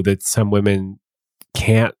know that some women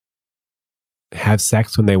can't have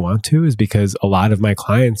sex when they want to is because a lot of my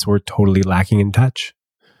clients were totally lacking in touch.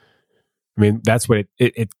 I mean, that's what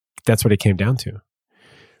it came down to.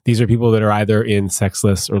 These are people that are either in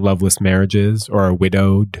sexless or loveless marriages, or are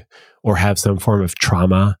widowed, or have some form of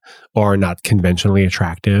trauma, or are not conventionally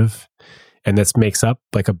attractive. And this makes up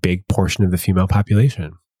like a big portion of the female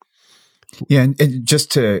population. Yeah. And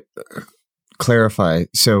just to clarify,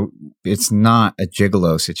 so it's not a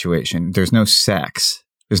gigolo situation. There's no sex.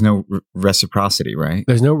 There's no reciprocity, right?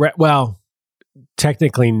 There's no, well,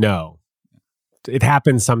 technically, no. It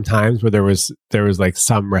happened sometimes where there was like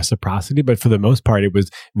some reciprocity, but for the most part, it was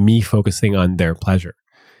me focusing on their pleasure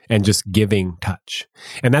and just giving touch.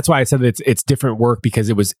 And that's why I said that it's different work, because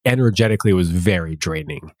it was very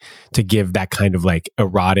draining to give that kind of like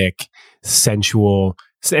erotic, sensual,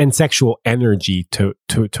 and sexual energy to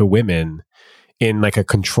women in like a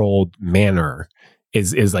controlled manner.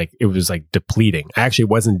 Is like, it was like depleting. I actually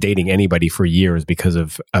wasn't dating anybody for years because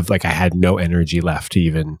of like I had no energy left to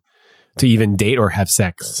even date or have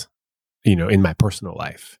sex, in my personal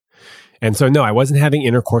life. And so, no, I wasn't having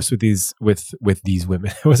intercourse with these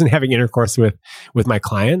women. I wasn't having intercourse with my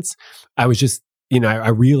clients. I was just, I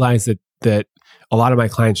realized that a lot of my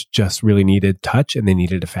clients just really needed touch and they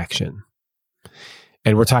needed affection.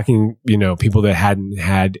 And we're talking, people that hadn't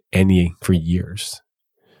had any for years.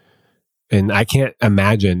 And I can't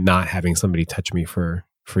imagine not having somebody touch me for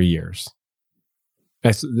years.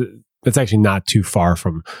 That's actually not too far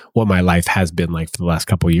from what my life has been like for the last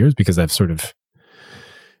couple of years, because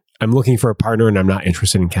I'm looking for a partner and I'm not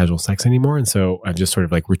interested in casual sex anymore. And so I've just sort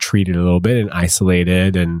of like retreated a little bit and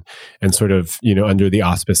isolated and sort of, under the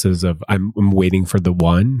auspices of I'm waiting for the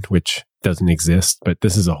one, which doesn't exist, but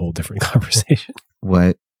this is a whole different conversation.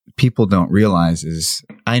 What people don't realize is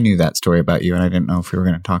I knew that story about you and I didn't know if we were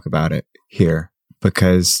going to talk about it here,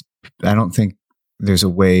 because I don't think there's a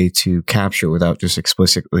way to capture without just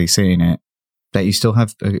explicitly saying it, that you still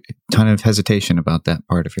have a ton of hesitation about that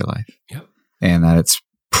part of your life. Yep. And that it's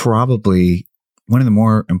probably one of the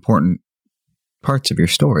more important parts of your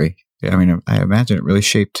story. I mean, I imagine it really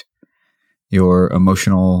shaped your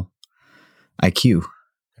emotional IQ,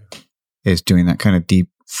 is doing that kind of deep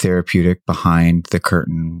therapeutic behind the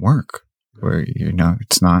curtain work where,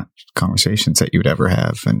 it's not conversations that you would ever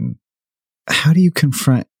have. And how do you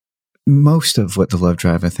confront most of what the Love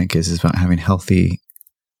Drive, I think, is about having healthy,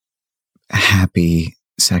 happy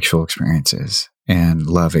sexual experiences and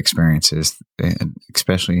love experiences, and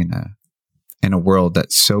especially in a world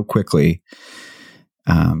that so quickly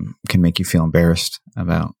can make you feel embarrassed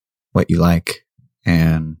about what you like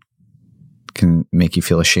and can make you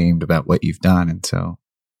feel ashamed about what you've done. And so,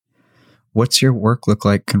 what's your work look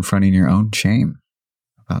like confronting your own shame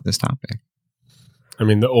about this topic? I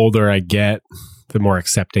mean, the older I get, the more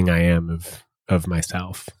accepting I am of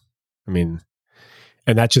myself. I mean,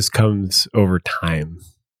 and that just comes over time.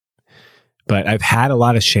 But I've had a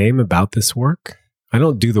lot of shame about this work. I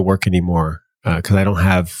don't do the work anymore because I don't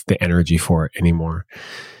have the energy for it anymore.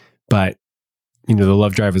 But, the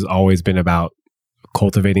Love Drive has always been about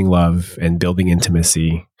cultivating love and building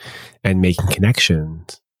intimacy and making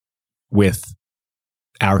connections with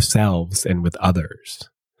ourselves and with others.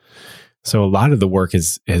 So a lot of the work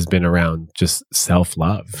has been around just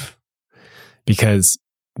self-love, because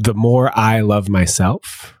the more I love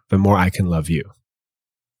myself, the more I can love you.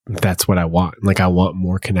 That's what I want. Like, I want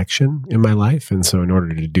more connection in my life. And so in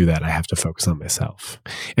order to do that, I have to focus on myself.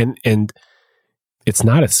 And it's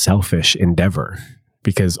not a selfish endeavor,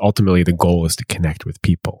 because ultimately the goal is to connect with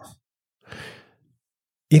people.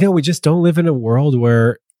 We just don't live in a world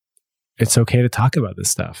where it's okay to talk about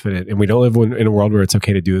this stuff. And we don't live in a world where it's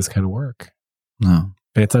okay to do this kind of work. No.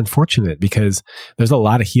 And it's unfortunate, because there's a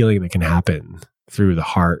lot of healing that can happen through the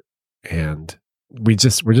heart. And we're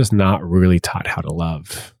just not really taught how to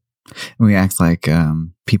love. We act like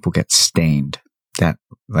people get stained, that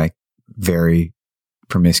like very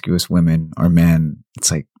promiscuous women or men.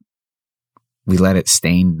 It's like we let it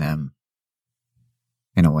stain them.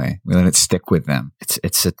 In a way, we let it stick with them.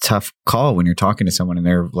 It's a tough call when you're talking to someone and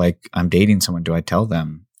they're like, I'm dating someone. Do I tell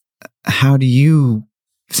them how do you,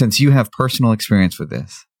 since you have personal experience with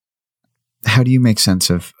this, how do you make sense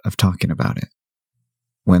of talking about it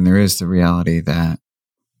when there is the reality that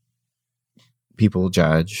people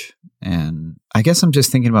judge? And I guess I'm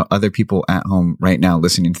just thinking about other people at home right now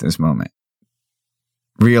listening to this moment,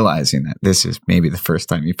 realizing that this is maybe the first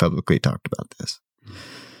time you publicly talked about this,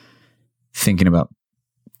 thinking about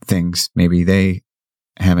things maybe they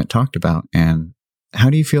haven't talked about. And how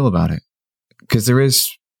do you feel about it? Because there is,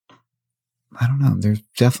 I don't know, there's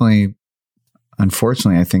definitely,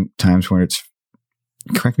 unfortunately, I think times where it's,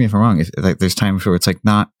 correct me if I'm wrong, like there's times where it's like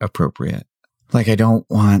not appropriate. Like I don't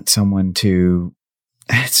want someone to,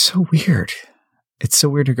 it's so weird. It's so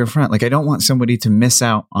weird to confront. Like I don't want somebody to miss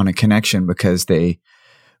out on a connection because they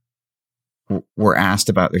were asked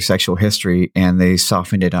about their sexual history and they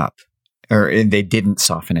softened it up, or they didn't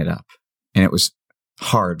soften it up. And it was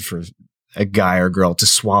hard for a guy or girl to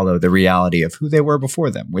swallow the reality of who they were before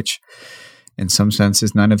them, which in some sense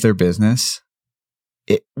is none of their business.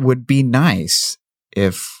 It would be nice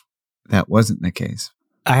if that wasn't the case.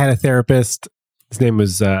 I had a therapist. His name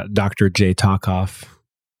was Dr. Jay Talkoff.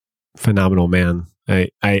 Phenomenal man.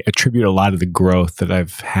 I attribute a lot of the growth that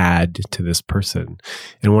I've had to this person.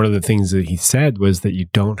 And one of the things that he said was that you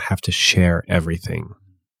don't have to share everything.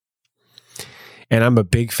 And I'm a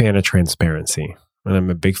big fan of transparency. And I'm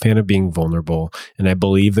a big fan of being vulnerable. And I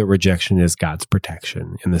believe that rejection is God's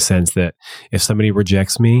protection, in the sense that if somebody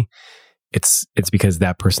rejects me, it's because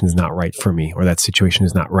that person is not right for me, or that situation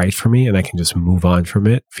is not right for me, and I can just move on from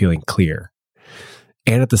it feeling clear.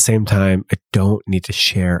 And at the same time, I don't need to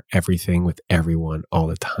share everything with everyone all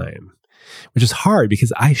the time, which is hard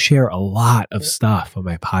because I share a lot of stuff on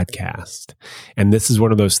my podcast. And this is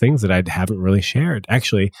one of those things that I haven't really shared.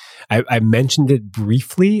 Actually, I mentioned it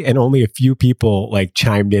briefly and only a few people like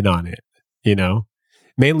chimed in on it, you know,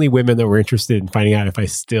 mainly women that were interested in finding out if I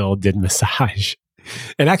still did massage.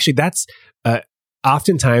 And actually that's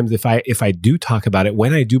oftentimes if I do talk about it,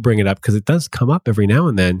 when I do bring it up, because it does come up every now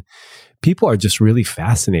and then, people are just really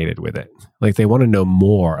fascinated with it. Like they want to know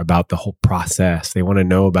more about the whole process. They want to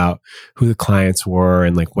know about who the clients were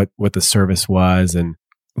and like what the service was.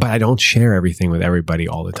 But I don't share everything with everybody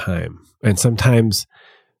all the time. And sometimes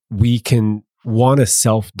we can want to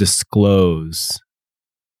self-disclose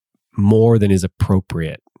more than is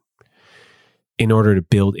appropriate in order to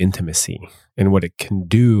build intimacy. And what it can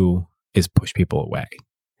do is push people away.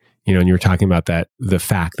 You know, and you were talking about that, the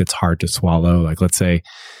fact that's hard to swallow. Like let's say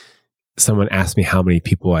someone asked me how many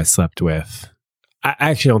people I slept with. I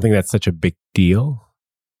actually don't think that's such a big deal.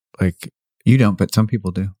 Like you don't, but some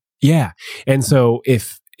people do. Yeah. And so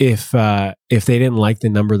if they didn't like the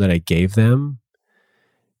number that I gave them,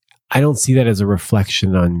 I don't see that as a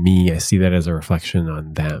reflection on me. I see that as a reflection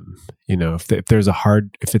on them. You know, if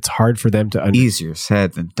it's hard for them to easier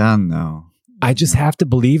said than done, though. I just have to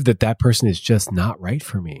believe that person is just not right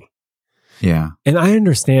for me. Yeah. And I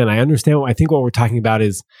understand. I think what we're talking about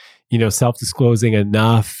is, you know, self-disclosing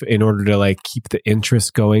enough in order to like keep the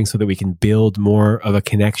interest going so that we can build more of a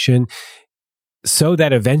connection, so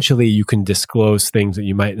that eventually you can disclose things that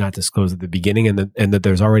you might not disclose at the beginning, and that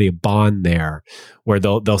there's already a bond there where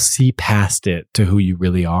they'll see past it to who you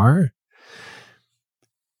really are.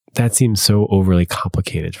 That seems so overly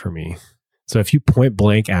complicated for me. So if you point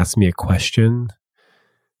blank ask me a question,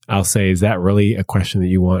 I'll say, is that really a question that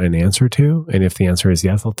you want an answer to? And if the answer is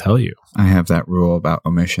yes, I'll tell you. I have that rule about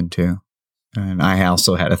omission too. And I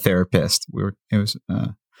also had a therapist. It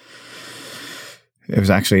was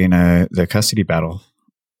actually in the custody battle.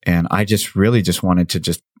 And I just really just wanted to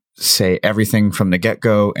just say everything from the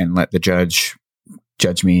get-go and let the judge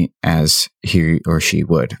me as he or she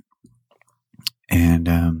would.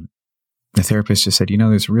 And the therapist just said, you know,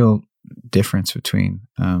 there's a real difference between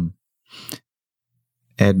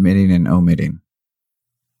admitting and omitting.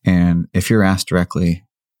 And if you're asked directly,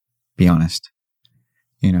 be honest,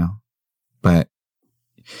 you know, but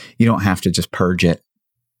you don't have to just purge it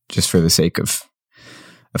just for the sake of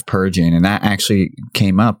purging. And that actually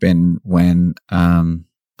came up when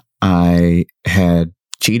I had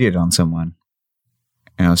cheated on someone,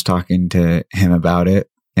 and I was talking to him about it.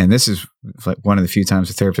 And this is like one of the few times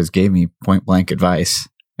a therapist gave me point blank advice.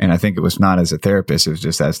 And I think it was not as a therapist, it was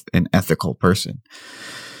just as an ethical person.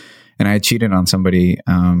 And I had cheated on somebody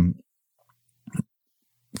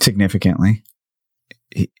significantly.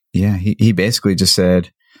 He basically just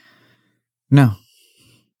said, no,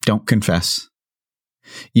 don't confess.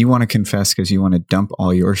 You want to confess because you want to dump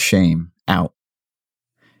all your shame out.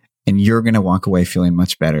 And you're going to walk away feeling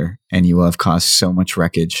much better, and you will have caused so much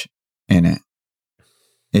wreckage in it.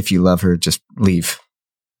 If you love her, just leave.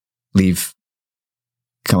 Leave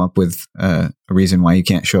come up with a reason why you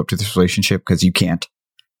can't show up to this relationship, because you can't.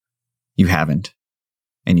 You haven't.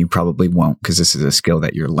 And you probably won't, because this is a skill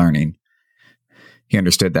that you're learning. He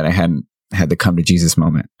understood that I hadn't had the come to Jesus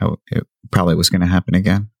moment. It probably was going to happen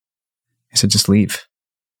again. I said, just leave.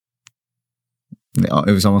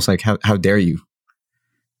 It was almost like, how dare you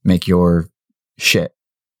make your shit,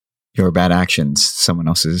 your bad actions, someone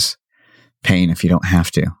else's pain if you don't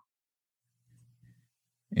have to.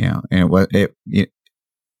 And it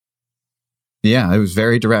was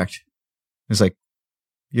very direct. It was like,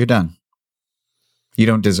 you're done. You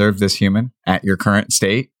don't deserve this human at your current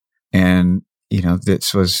state. And,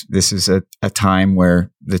 this is a time where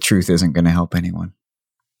the truth isn't going to help anyone.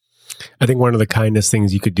 I think one of the kindest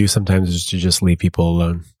things you could do sometimes is to just leave people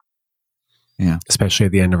alone. Yeah. Especially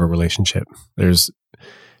at the end of a relationship. There's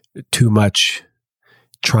too much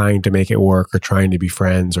trying to make it work, or trying to be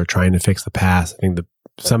friends, or trying to fix the past. I think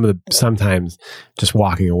sometimes just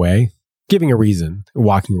walking away, giving a reason,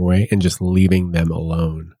 walking away and just leaving them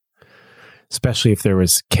alone. Especially if there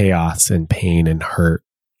was chaos and pain and hurt,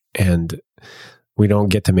 and we don't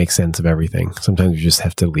get to make sense of everything. Sometimes we just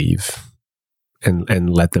have to leave and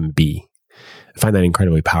let them be. I find that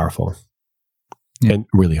incredibly powerful and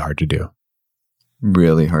really hard to do.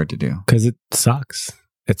 Really hard to do. Because it sucks.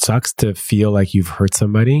 It sucks to feel like you've hurt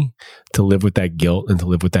somebody, to live with that guilt and to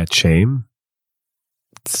live with that shame.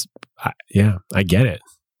 I get it.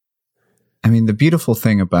 I mean, the beautiful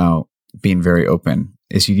thing about being very open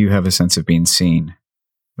is you do have a sense of being seen,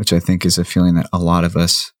 which I think is a feeling that a lot of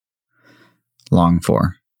us long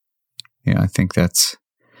for. I think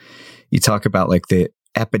you talk about like the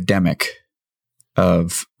epidemic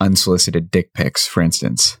of unsolicited dick pics, for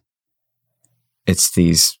instance. It's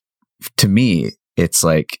to me, it's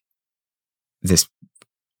like this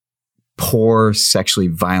poor, sexually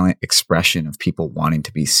violent expression of people wanting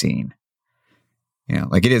to be seen.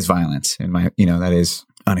 Like it is violence, and that is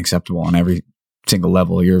unacceptable on every single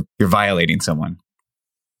level. You're violating someone.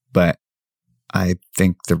 But I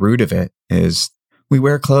think the root of it is we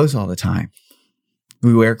wear clothes all the time.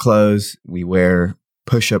 We wear clothes, we wear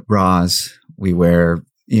push-up bras, we wear,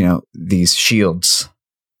 these shields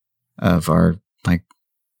of our like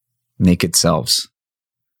naked selves,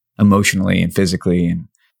 emotionally and physically. And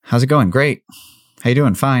how's it going? Great. How you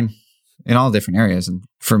doing? Fine. In all different areas. And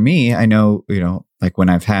for me, I know, like when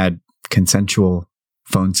I've had consensual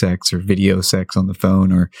phone sex or video sex on the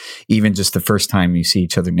phone, or even just the first time you see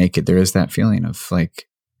each other naked, there is that feeling of like,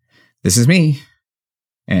 this is me.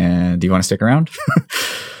 And do you want to stick around?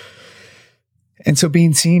 And so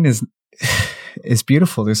being seen is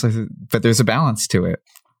beautiful. But there's a balance to it.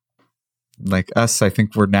 Like us, I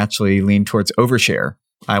think we're naturally lean towards overshare.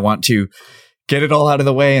 I want to get it all out of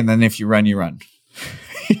the way. And then if you run, you run.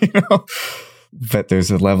 But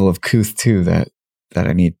there's a level of couth too that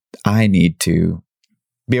I need to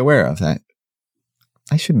be aware of, that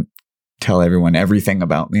I shouldn't tell everyone everything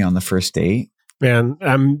about me on the first date. Man,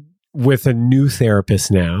 I'm with a new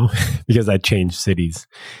therapist now because I changed cities,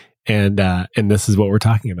 and this is what we're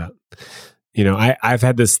talking about. I've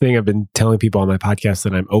had this thing I've been telling people on my podcast,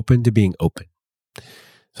 that I'm open to being open.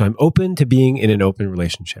 So I'm open to being in an open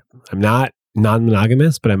relationship. I'm not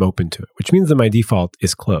non-monogamous, but I'm open to it, which means that my default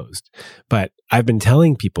is closed. But I've been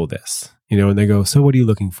telling people this, and they go, so what are you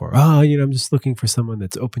looking for? Oh, I'm just looking for someone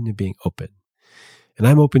that's open to being open. And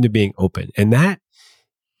I'm open to being open. And that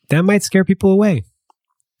might scare people away.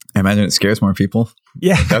 I imagine it scares more people.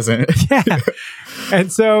 Yeah. Doesn't it? Yeah.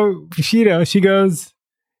 And so, she goes,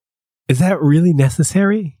 is that really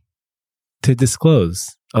necessary to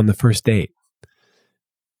disclose on the first date?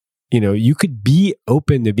 You could be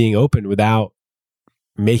open to being open without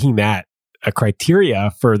making that a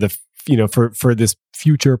criteria for for this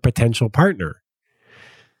future potential partner.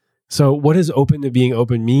 So what does open to being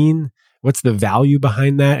open mean? What's the value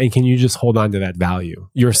behind that? And can you just hold on to that value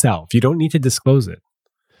yourself? You don't need to disclose it.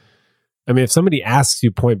 I mean, if somebody asks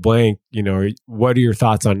you point blank, what are your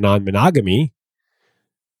thoughts on non-monogamy?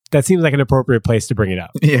 That seems like an appropriate place to bring it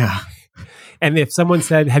up. Yeah. And if someone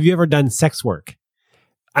said, have you ever done sex work?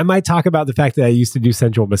 I might talk about the fact that I used to do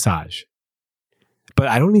sensual massage, but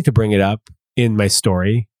I don't need to bring it up in my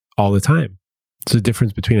story all the time. It's the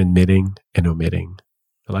difference between admitting and omitting.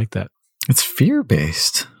 I like that. It's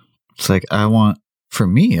fear-based. It's like, for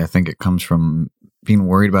me, I think it comes from being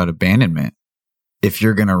worried about abandonment. If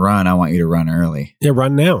you're going to run, I want you to run early. Yeah,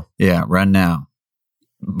 run now. Yeah, run now.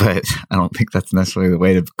 But I don't think that's necessarily the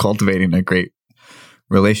way to cultivating a great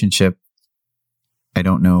relationship. I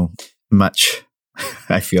don't know much,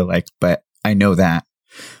 I feel like, but I know that.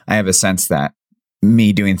 I have a sense that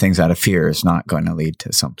me doing things out of fear is not going to lead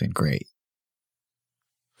to something great.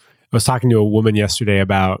 was talking to a woman yesterday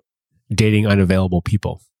about dating unavailable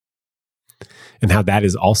people and how that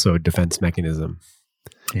is also a defense mechanism.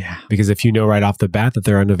 Yeah. Because if you know right off the bat that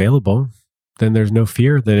they're unavailable, then there's no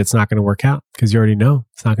fear that it's not going to work out because you already know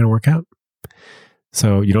it's not going to work out.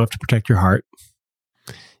 So you don't have to protect your heart.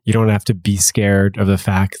 You don't have to be scared of the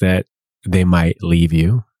fact that they might leave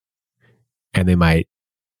you and they might,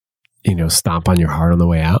 stomp on your heart on the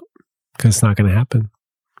way out, because it's not going to happen.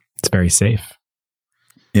 It's very safe.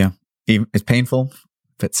 Yeah. It's painful,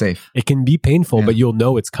 but safe. It can be painful, but you'll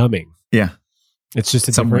know it's coming. Yeah. It's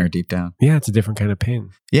just somewhere deep down. Yeah, it's a different kind of pain.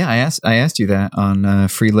 Yeah, I asked you that on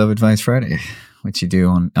Free Love Advice Friday, which you do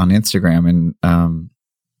on Instagram, and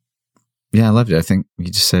I loved it. I think you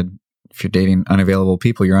just said if you're dating unavailable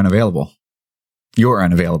people, you're unavailable. You're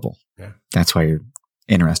unavailable. Yeah, that's why you're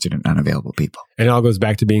interested in unavailable people. And it all goes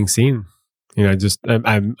back to being seen.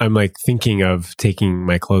 I'm like thinking of taking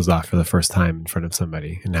my clothes off for the first time in front of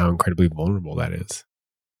somebody, and how incredibly vulnerable that is.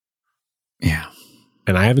 Yeah,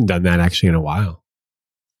 and I haven't done that actually in a while.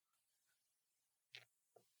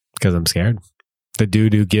 Because I'm scared. The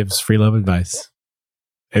dude who gives free love advice,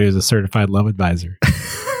 and he's a certified love advisor,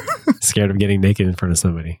 scared of getting naked in front of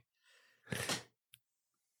somebody.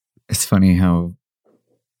 It's funny how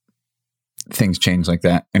things change like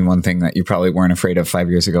that. And one thing that you probably weren't afraid of 5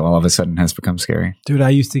 years ago all of a sudden has become scary. Dude, I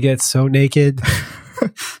used to get so naked.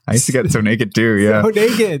 I used to get so naked too. Yeah. So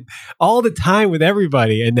naked all the time with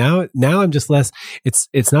everybody. And now I'm just less,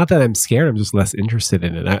 it's not that I'm scared. I'm just less interested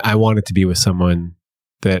in it. I want it to be with someone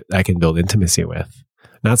that I can build intimacy with,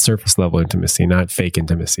 not surface level intimacy, not fake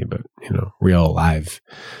intimacy, but real live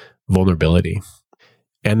vulnerability.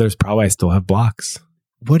 And there's probably, I still have blocks.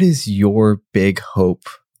 What is your big hope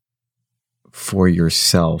for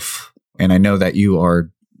yourself? And I know that you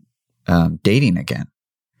are dating again.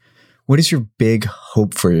 What is your big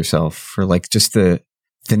hope for yourself for like just the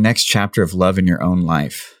next chapter of love in your own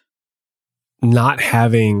life? Not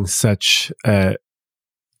having such a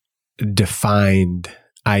defined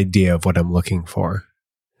idea of what I'm looking for,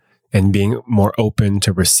 and being more open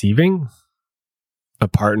to receiving a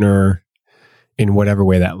partner in whatever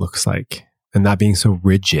way that looks like, and not being so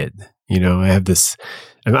rigid. I have this,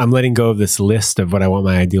 I'm letting go of this list of what I want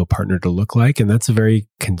my ideal partner to look like. And that's a very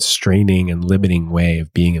constraining and limiting way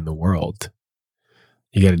of being in the world.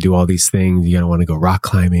 You got to do all these things. You got to want to go rock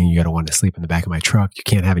climbing. You got to want to sleep in the back of my truck. You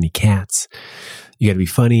can't have any cats. You got to be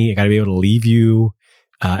funny. I got to be able to leave you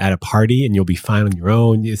at a party and you'll be fine on your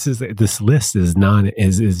own. This list is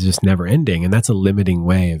just never ending. And that's a limiting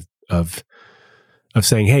way of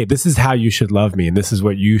saying, hey, this is how you should love me. And this is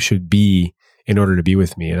what you should be in order to be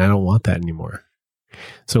with me. And I don't want that anymore.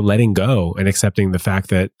 So letting go and accepting the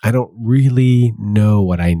fact that I don't really know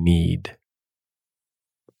what I need,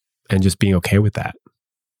 and just being okay with that,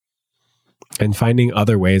 and finding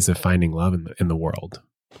other ways of finding love in the world.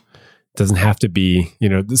 It doesn't have to be,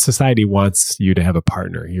 the society wants you to have a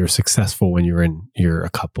partner. You're successful when you're a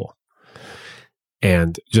couple,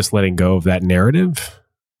 and just letting go of that narrative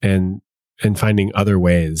and finding other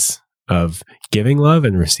ways of giving love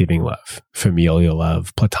and receiving love, familial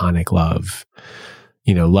love, platonic love,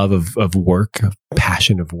 love of work, of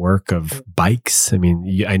passion of work, of bikes. I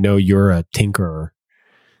mean, I know you're a tinkerer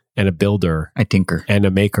and a builder. I tinker. And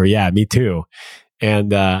a maker. Yeah, me too.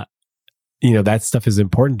 And, that stuff is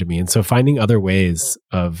important to me. And so finding other ways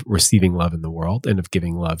of receiving love in the world and of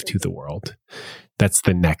giving love to the world, that's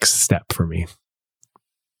the next step for me.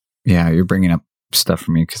 Yeah, you're bringing up stuff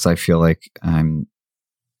for me because I feel like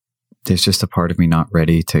there's just a part of me not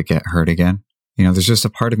ready to get hurt again. There's just a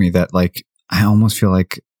part of me that like, I almost feel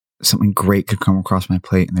like something great could come across my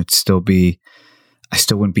plate and I still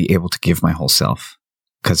wouldn't be able to give my whole self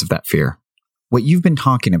because of that fear. What you've been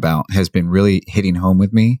talking about has been really hitting home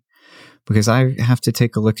with me because I have to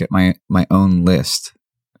take a look at my own list.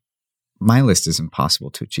 My list is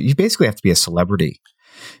impossible to achieve. You basically have to be a celebrity,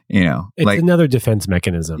 It's like another defense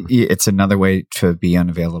mechanism. It's another way to be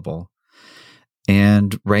unavailable.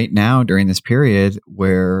 And right now during this period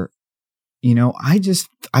where,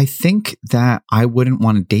 I think that I wouldn't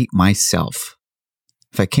want to date myself.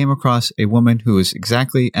 If I came across a woman who is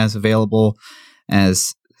exactly as available,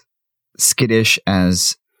 as skittish,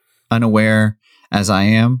 as unaware as I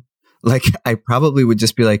am, like I probably would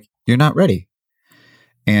just be like, you're not ready.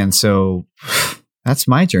 And so that's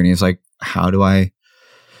my journey. Is like, how do I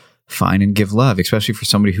find and give love, especially for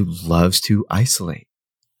somebody who loves to isolate?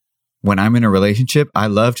 When I'm in a relationship, I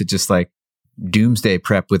love to just like doomsday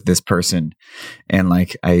prep with this person. And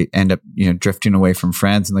like, I end up, drifting away from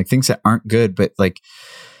friends and like things that aren't good, but like,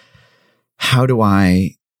 how do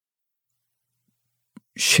I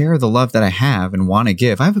share the love that I have and want to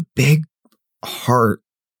give? I have a big heart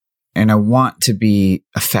I want to be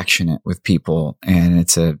affectionate with people. And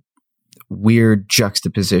it's a weird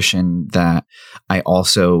juxtaposition that I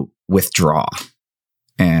also withdraw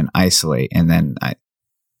and isolate. And then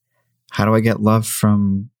how do I get love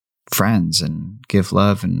from friends and give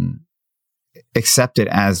love and accept it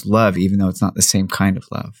as love, even though it's not the same kind of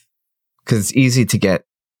love? Because it's easy to get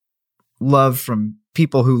love from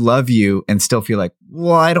people who love you and still feel like,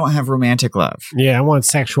 well, I don't have romantic love. Yeah, I want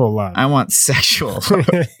sexual love. I want sexual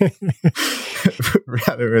love.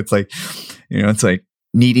 Rather, it's like, it's like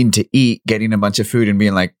needing to eat, getting a bunch of food and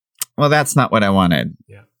being like, well, that's not what I wanted.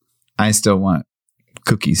 Yeah. I still want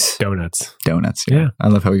cookies. Donuts. Yeah. I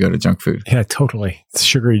love how we go to junk food. Yeah, totally. It's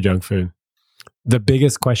sugary junk food. The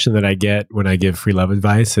biggest question that I get when I give free love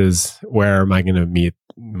advice is, where am I going to meet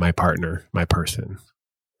my partner, my person?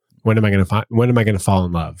 When am I going to fall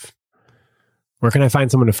in love? Where can I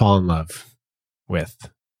find someone to fall in love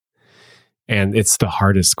with? And it's the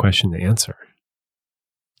hardest question to answer.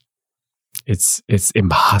 It's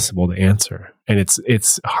impossible to answer, and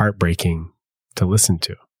it's heartbreaking to listen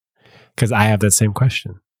to, because I have that same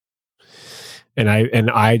question. And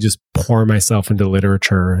I just pour myself into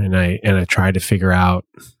literature, and I try to figure out,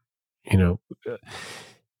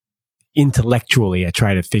 intellectually, I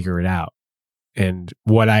try to figure it out. And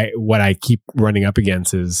what I keep running up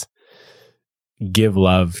against is give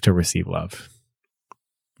love to receive love.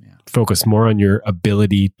 Yeah. Focus more on your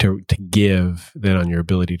ability to give than on your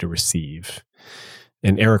ability to receive.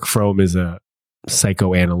 And Erich Fromm is a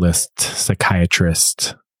psychoanalyst,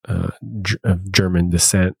 psychiatrist, of German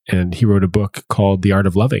descent, and he wrote a book called The Art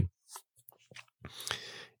of Loving.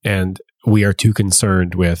 And we are too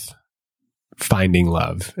concerned with finding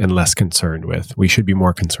love and less concerned with, we should be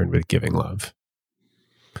more concerned with giving love.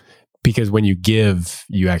 Because when you give,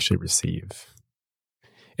 you actually receive.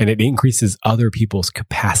 And it increases other people's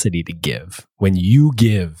capacity to give. When you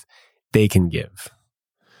give, they can give.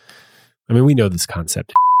 I mean, we know this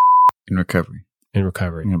concept. In recovery. In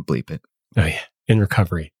recovery. I'm going to bleep it. Oh, yeah. In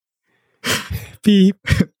recovery. Beep.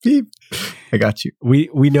 Beep. I got you.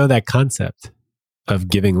 We know that concept of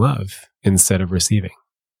giving love instead of receiving.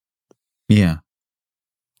 Yeah.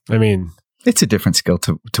 I mean, it's a different skill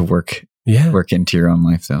to work into your own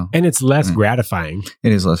life, though. And it's less gratifying.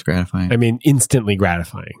 It is less gratifying. I mean, instantly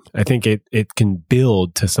gratifying. I think it can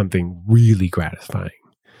build to something really gratifying,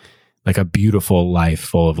 like a beautiful life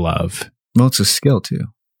full of love. Well, it's a skill too.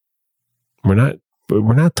 We're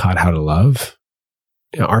not taught how to love.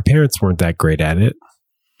 Our parents weren't that great at it.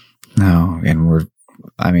 No, and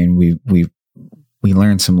we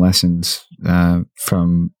learned some lessons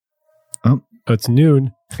from. Oh, it's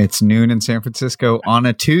noon. It's noon in San Francisco on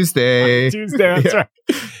a Tuesday. That's right.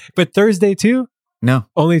 But Thursday too? No.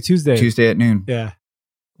 Only Tuesday. Tuesday at noon. Yeah.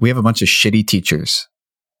 We have a bunch of shitty teachers.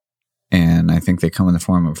 And I think they come in the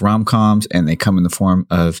form of rom-coms, and they come in the form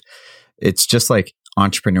of, it's just like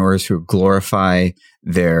entrepreneurs who glorify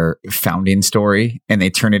their founding story, and they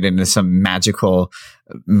turn it into some magical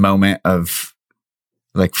moment of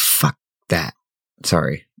like, fuck that.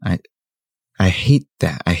 Sorry. I hate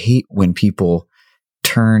that. I hate when people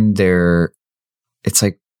turn it's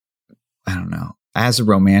like, I don't know. As a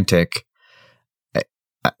romantic,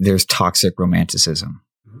 there's toxic romanticism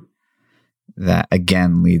that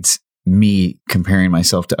again leads me comparing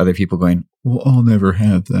myself to other people going, well, I'll never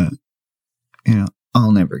have that.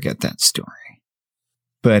 I'll never get that story.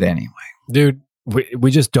 But anyway. Dude,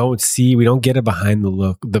 we just don't see, we don't get the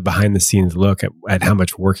behind the scenes look at how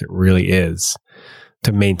much work it really is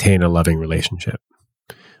to maintain a loving relationship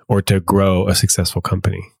or to grow a successful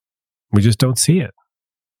company. We just don't see it.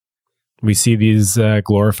 We see these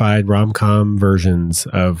glorified rom-com versions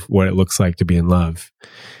of what it looks like to be in love.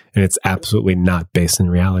 And it's absolutely not based in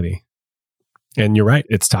reality. And you're right,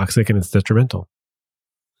 it's toxic and it's detrimental.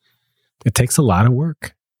 It takes a lot of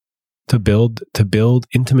work to build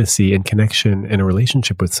intimacy and connection in a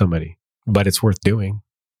relationship with somebody, but it's worth doing.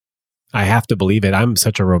 I have to believe it. I'm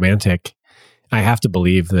such a romantic. I have to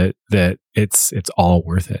believe that it's all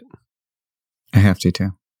worth it. I have to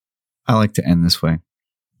too. I like to end this way.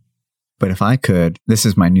 But if I could, this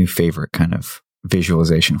is my new favorite kind of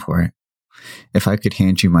visualization for it. If I could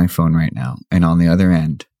hand you my phone right now, and on the other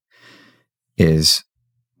end is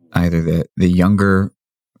either the younger,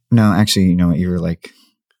 no, actually, you know what,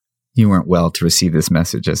 you weren't well to receive this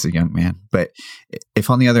message as a young man. But if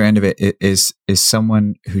on the other end of it is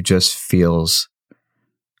someone who just feels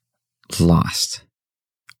lost,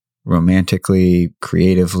 romantically,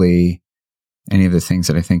 creatively, any of the things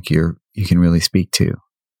that I think you can really speak to.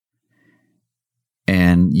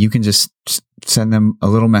 And you can just send them a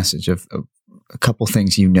little message of a couple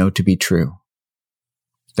things you know to be true,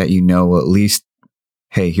 that you know will at least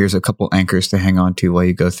hey, here's a couple anchors to hang on to while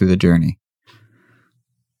you go through the journey,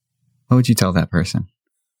 what would you tell that person?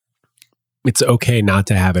 It's okay not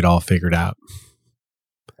to have it all figured out.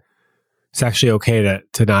 It's actually okay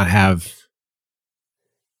to not have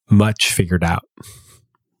much figured out,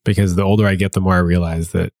 because the older I get, the more I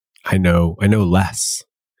realize that I know less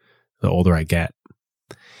the older I get.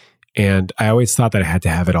 And I always thought that I had to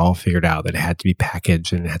have it all figured out, that it had to be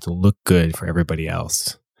packaged and it had to look good for everybody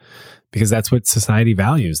else, because that's what society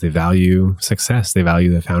values. They value success. They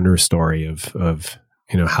value the founder's story of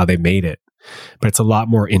how they made it. But it's a lot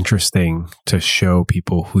more interesting to show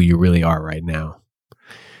people who you really are right now.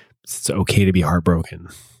 It's okay to be heartbroken.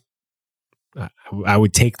 I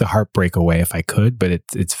would take the heartbreak away if I could, but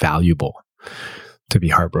it's valuable to be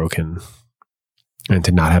heartbroken and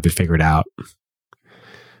to not have it figured out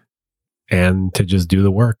and to just do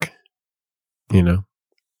the work. I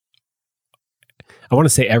want to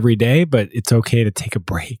say every day, but it's okay to take a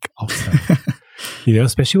break also.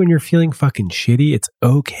 Especially when you're feeling fucking shitty, it's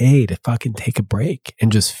okay to fucking take a break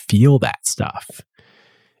and just feel that stuff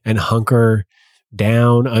and hunker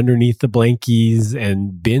down underneath the blankies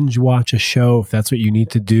and binge watch a show if that's what you need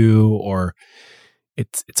to do, or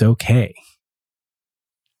it's okay.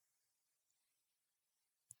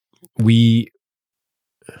 We're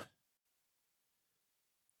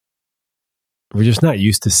just not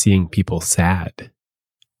used to seeing people sad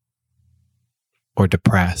or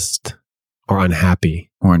depressed or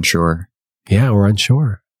unhappy. Or unsure. Yeah, or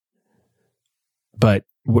unsure. But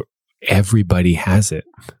everybody has it.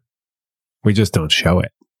 We just don't show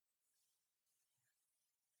it.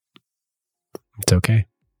 It's okay.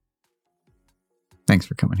 Thanks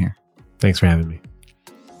for coming here. Thanks for having me.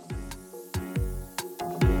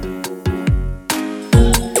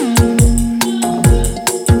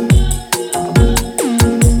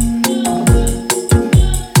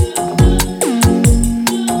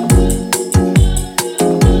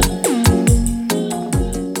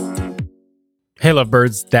 Hey,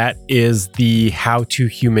 lovebirds. That is the How to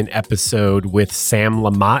Human episode with Sam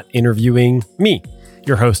Lamotte interviewing me,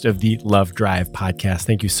 your host of the Love Drive podcast.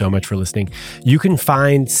 Thank you so much for listening. You can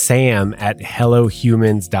find Sam at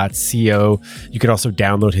hellohumans.co. You can also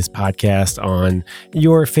download his podcast on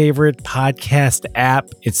your favorite podcast app.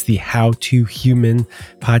 It's the How to Human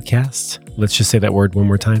podcast. Let's just say that word one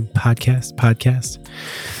more time. Podcast.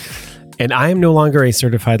 And I am no longer a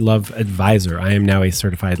certified love advisor. I am now a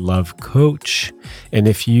certified love coach. And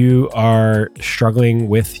if you are struggling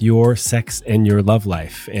with your sex and your love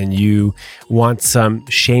life, and you want some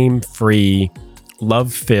shame-free,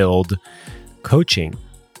 love-filled coaching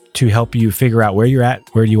to help you figure out where you're at,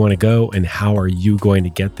 where do you want to go, and how are you going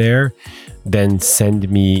to get there, then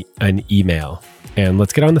send me an email. And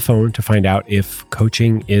let's get on the phone to find out if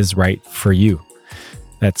coaching is right for you.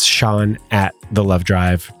 That's Sean at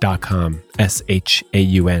thelovedrive.com,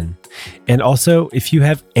 SHAUN. And also, if you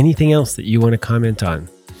have anything else that you want to comment on,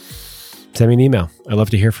 send me an email. I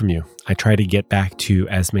love to hear from you. I try to get back to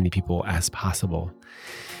as many people as possible.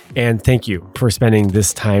 And thank you for spending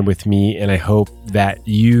this time with me. And I hope that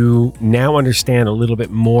you now understand a little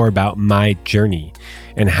bit more about my journey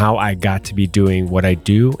and how I got to be doing what I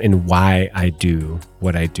do and why I do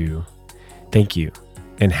what I do. Thank you,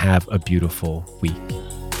 and have a beautiful week.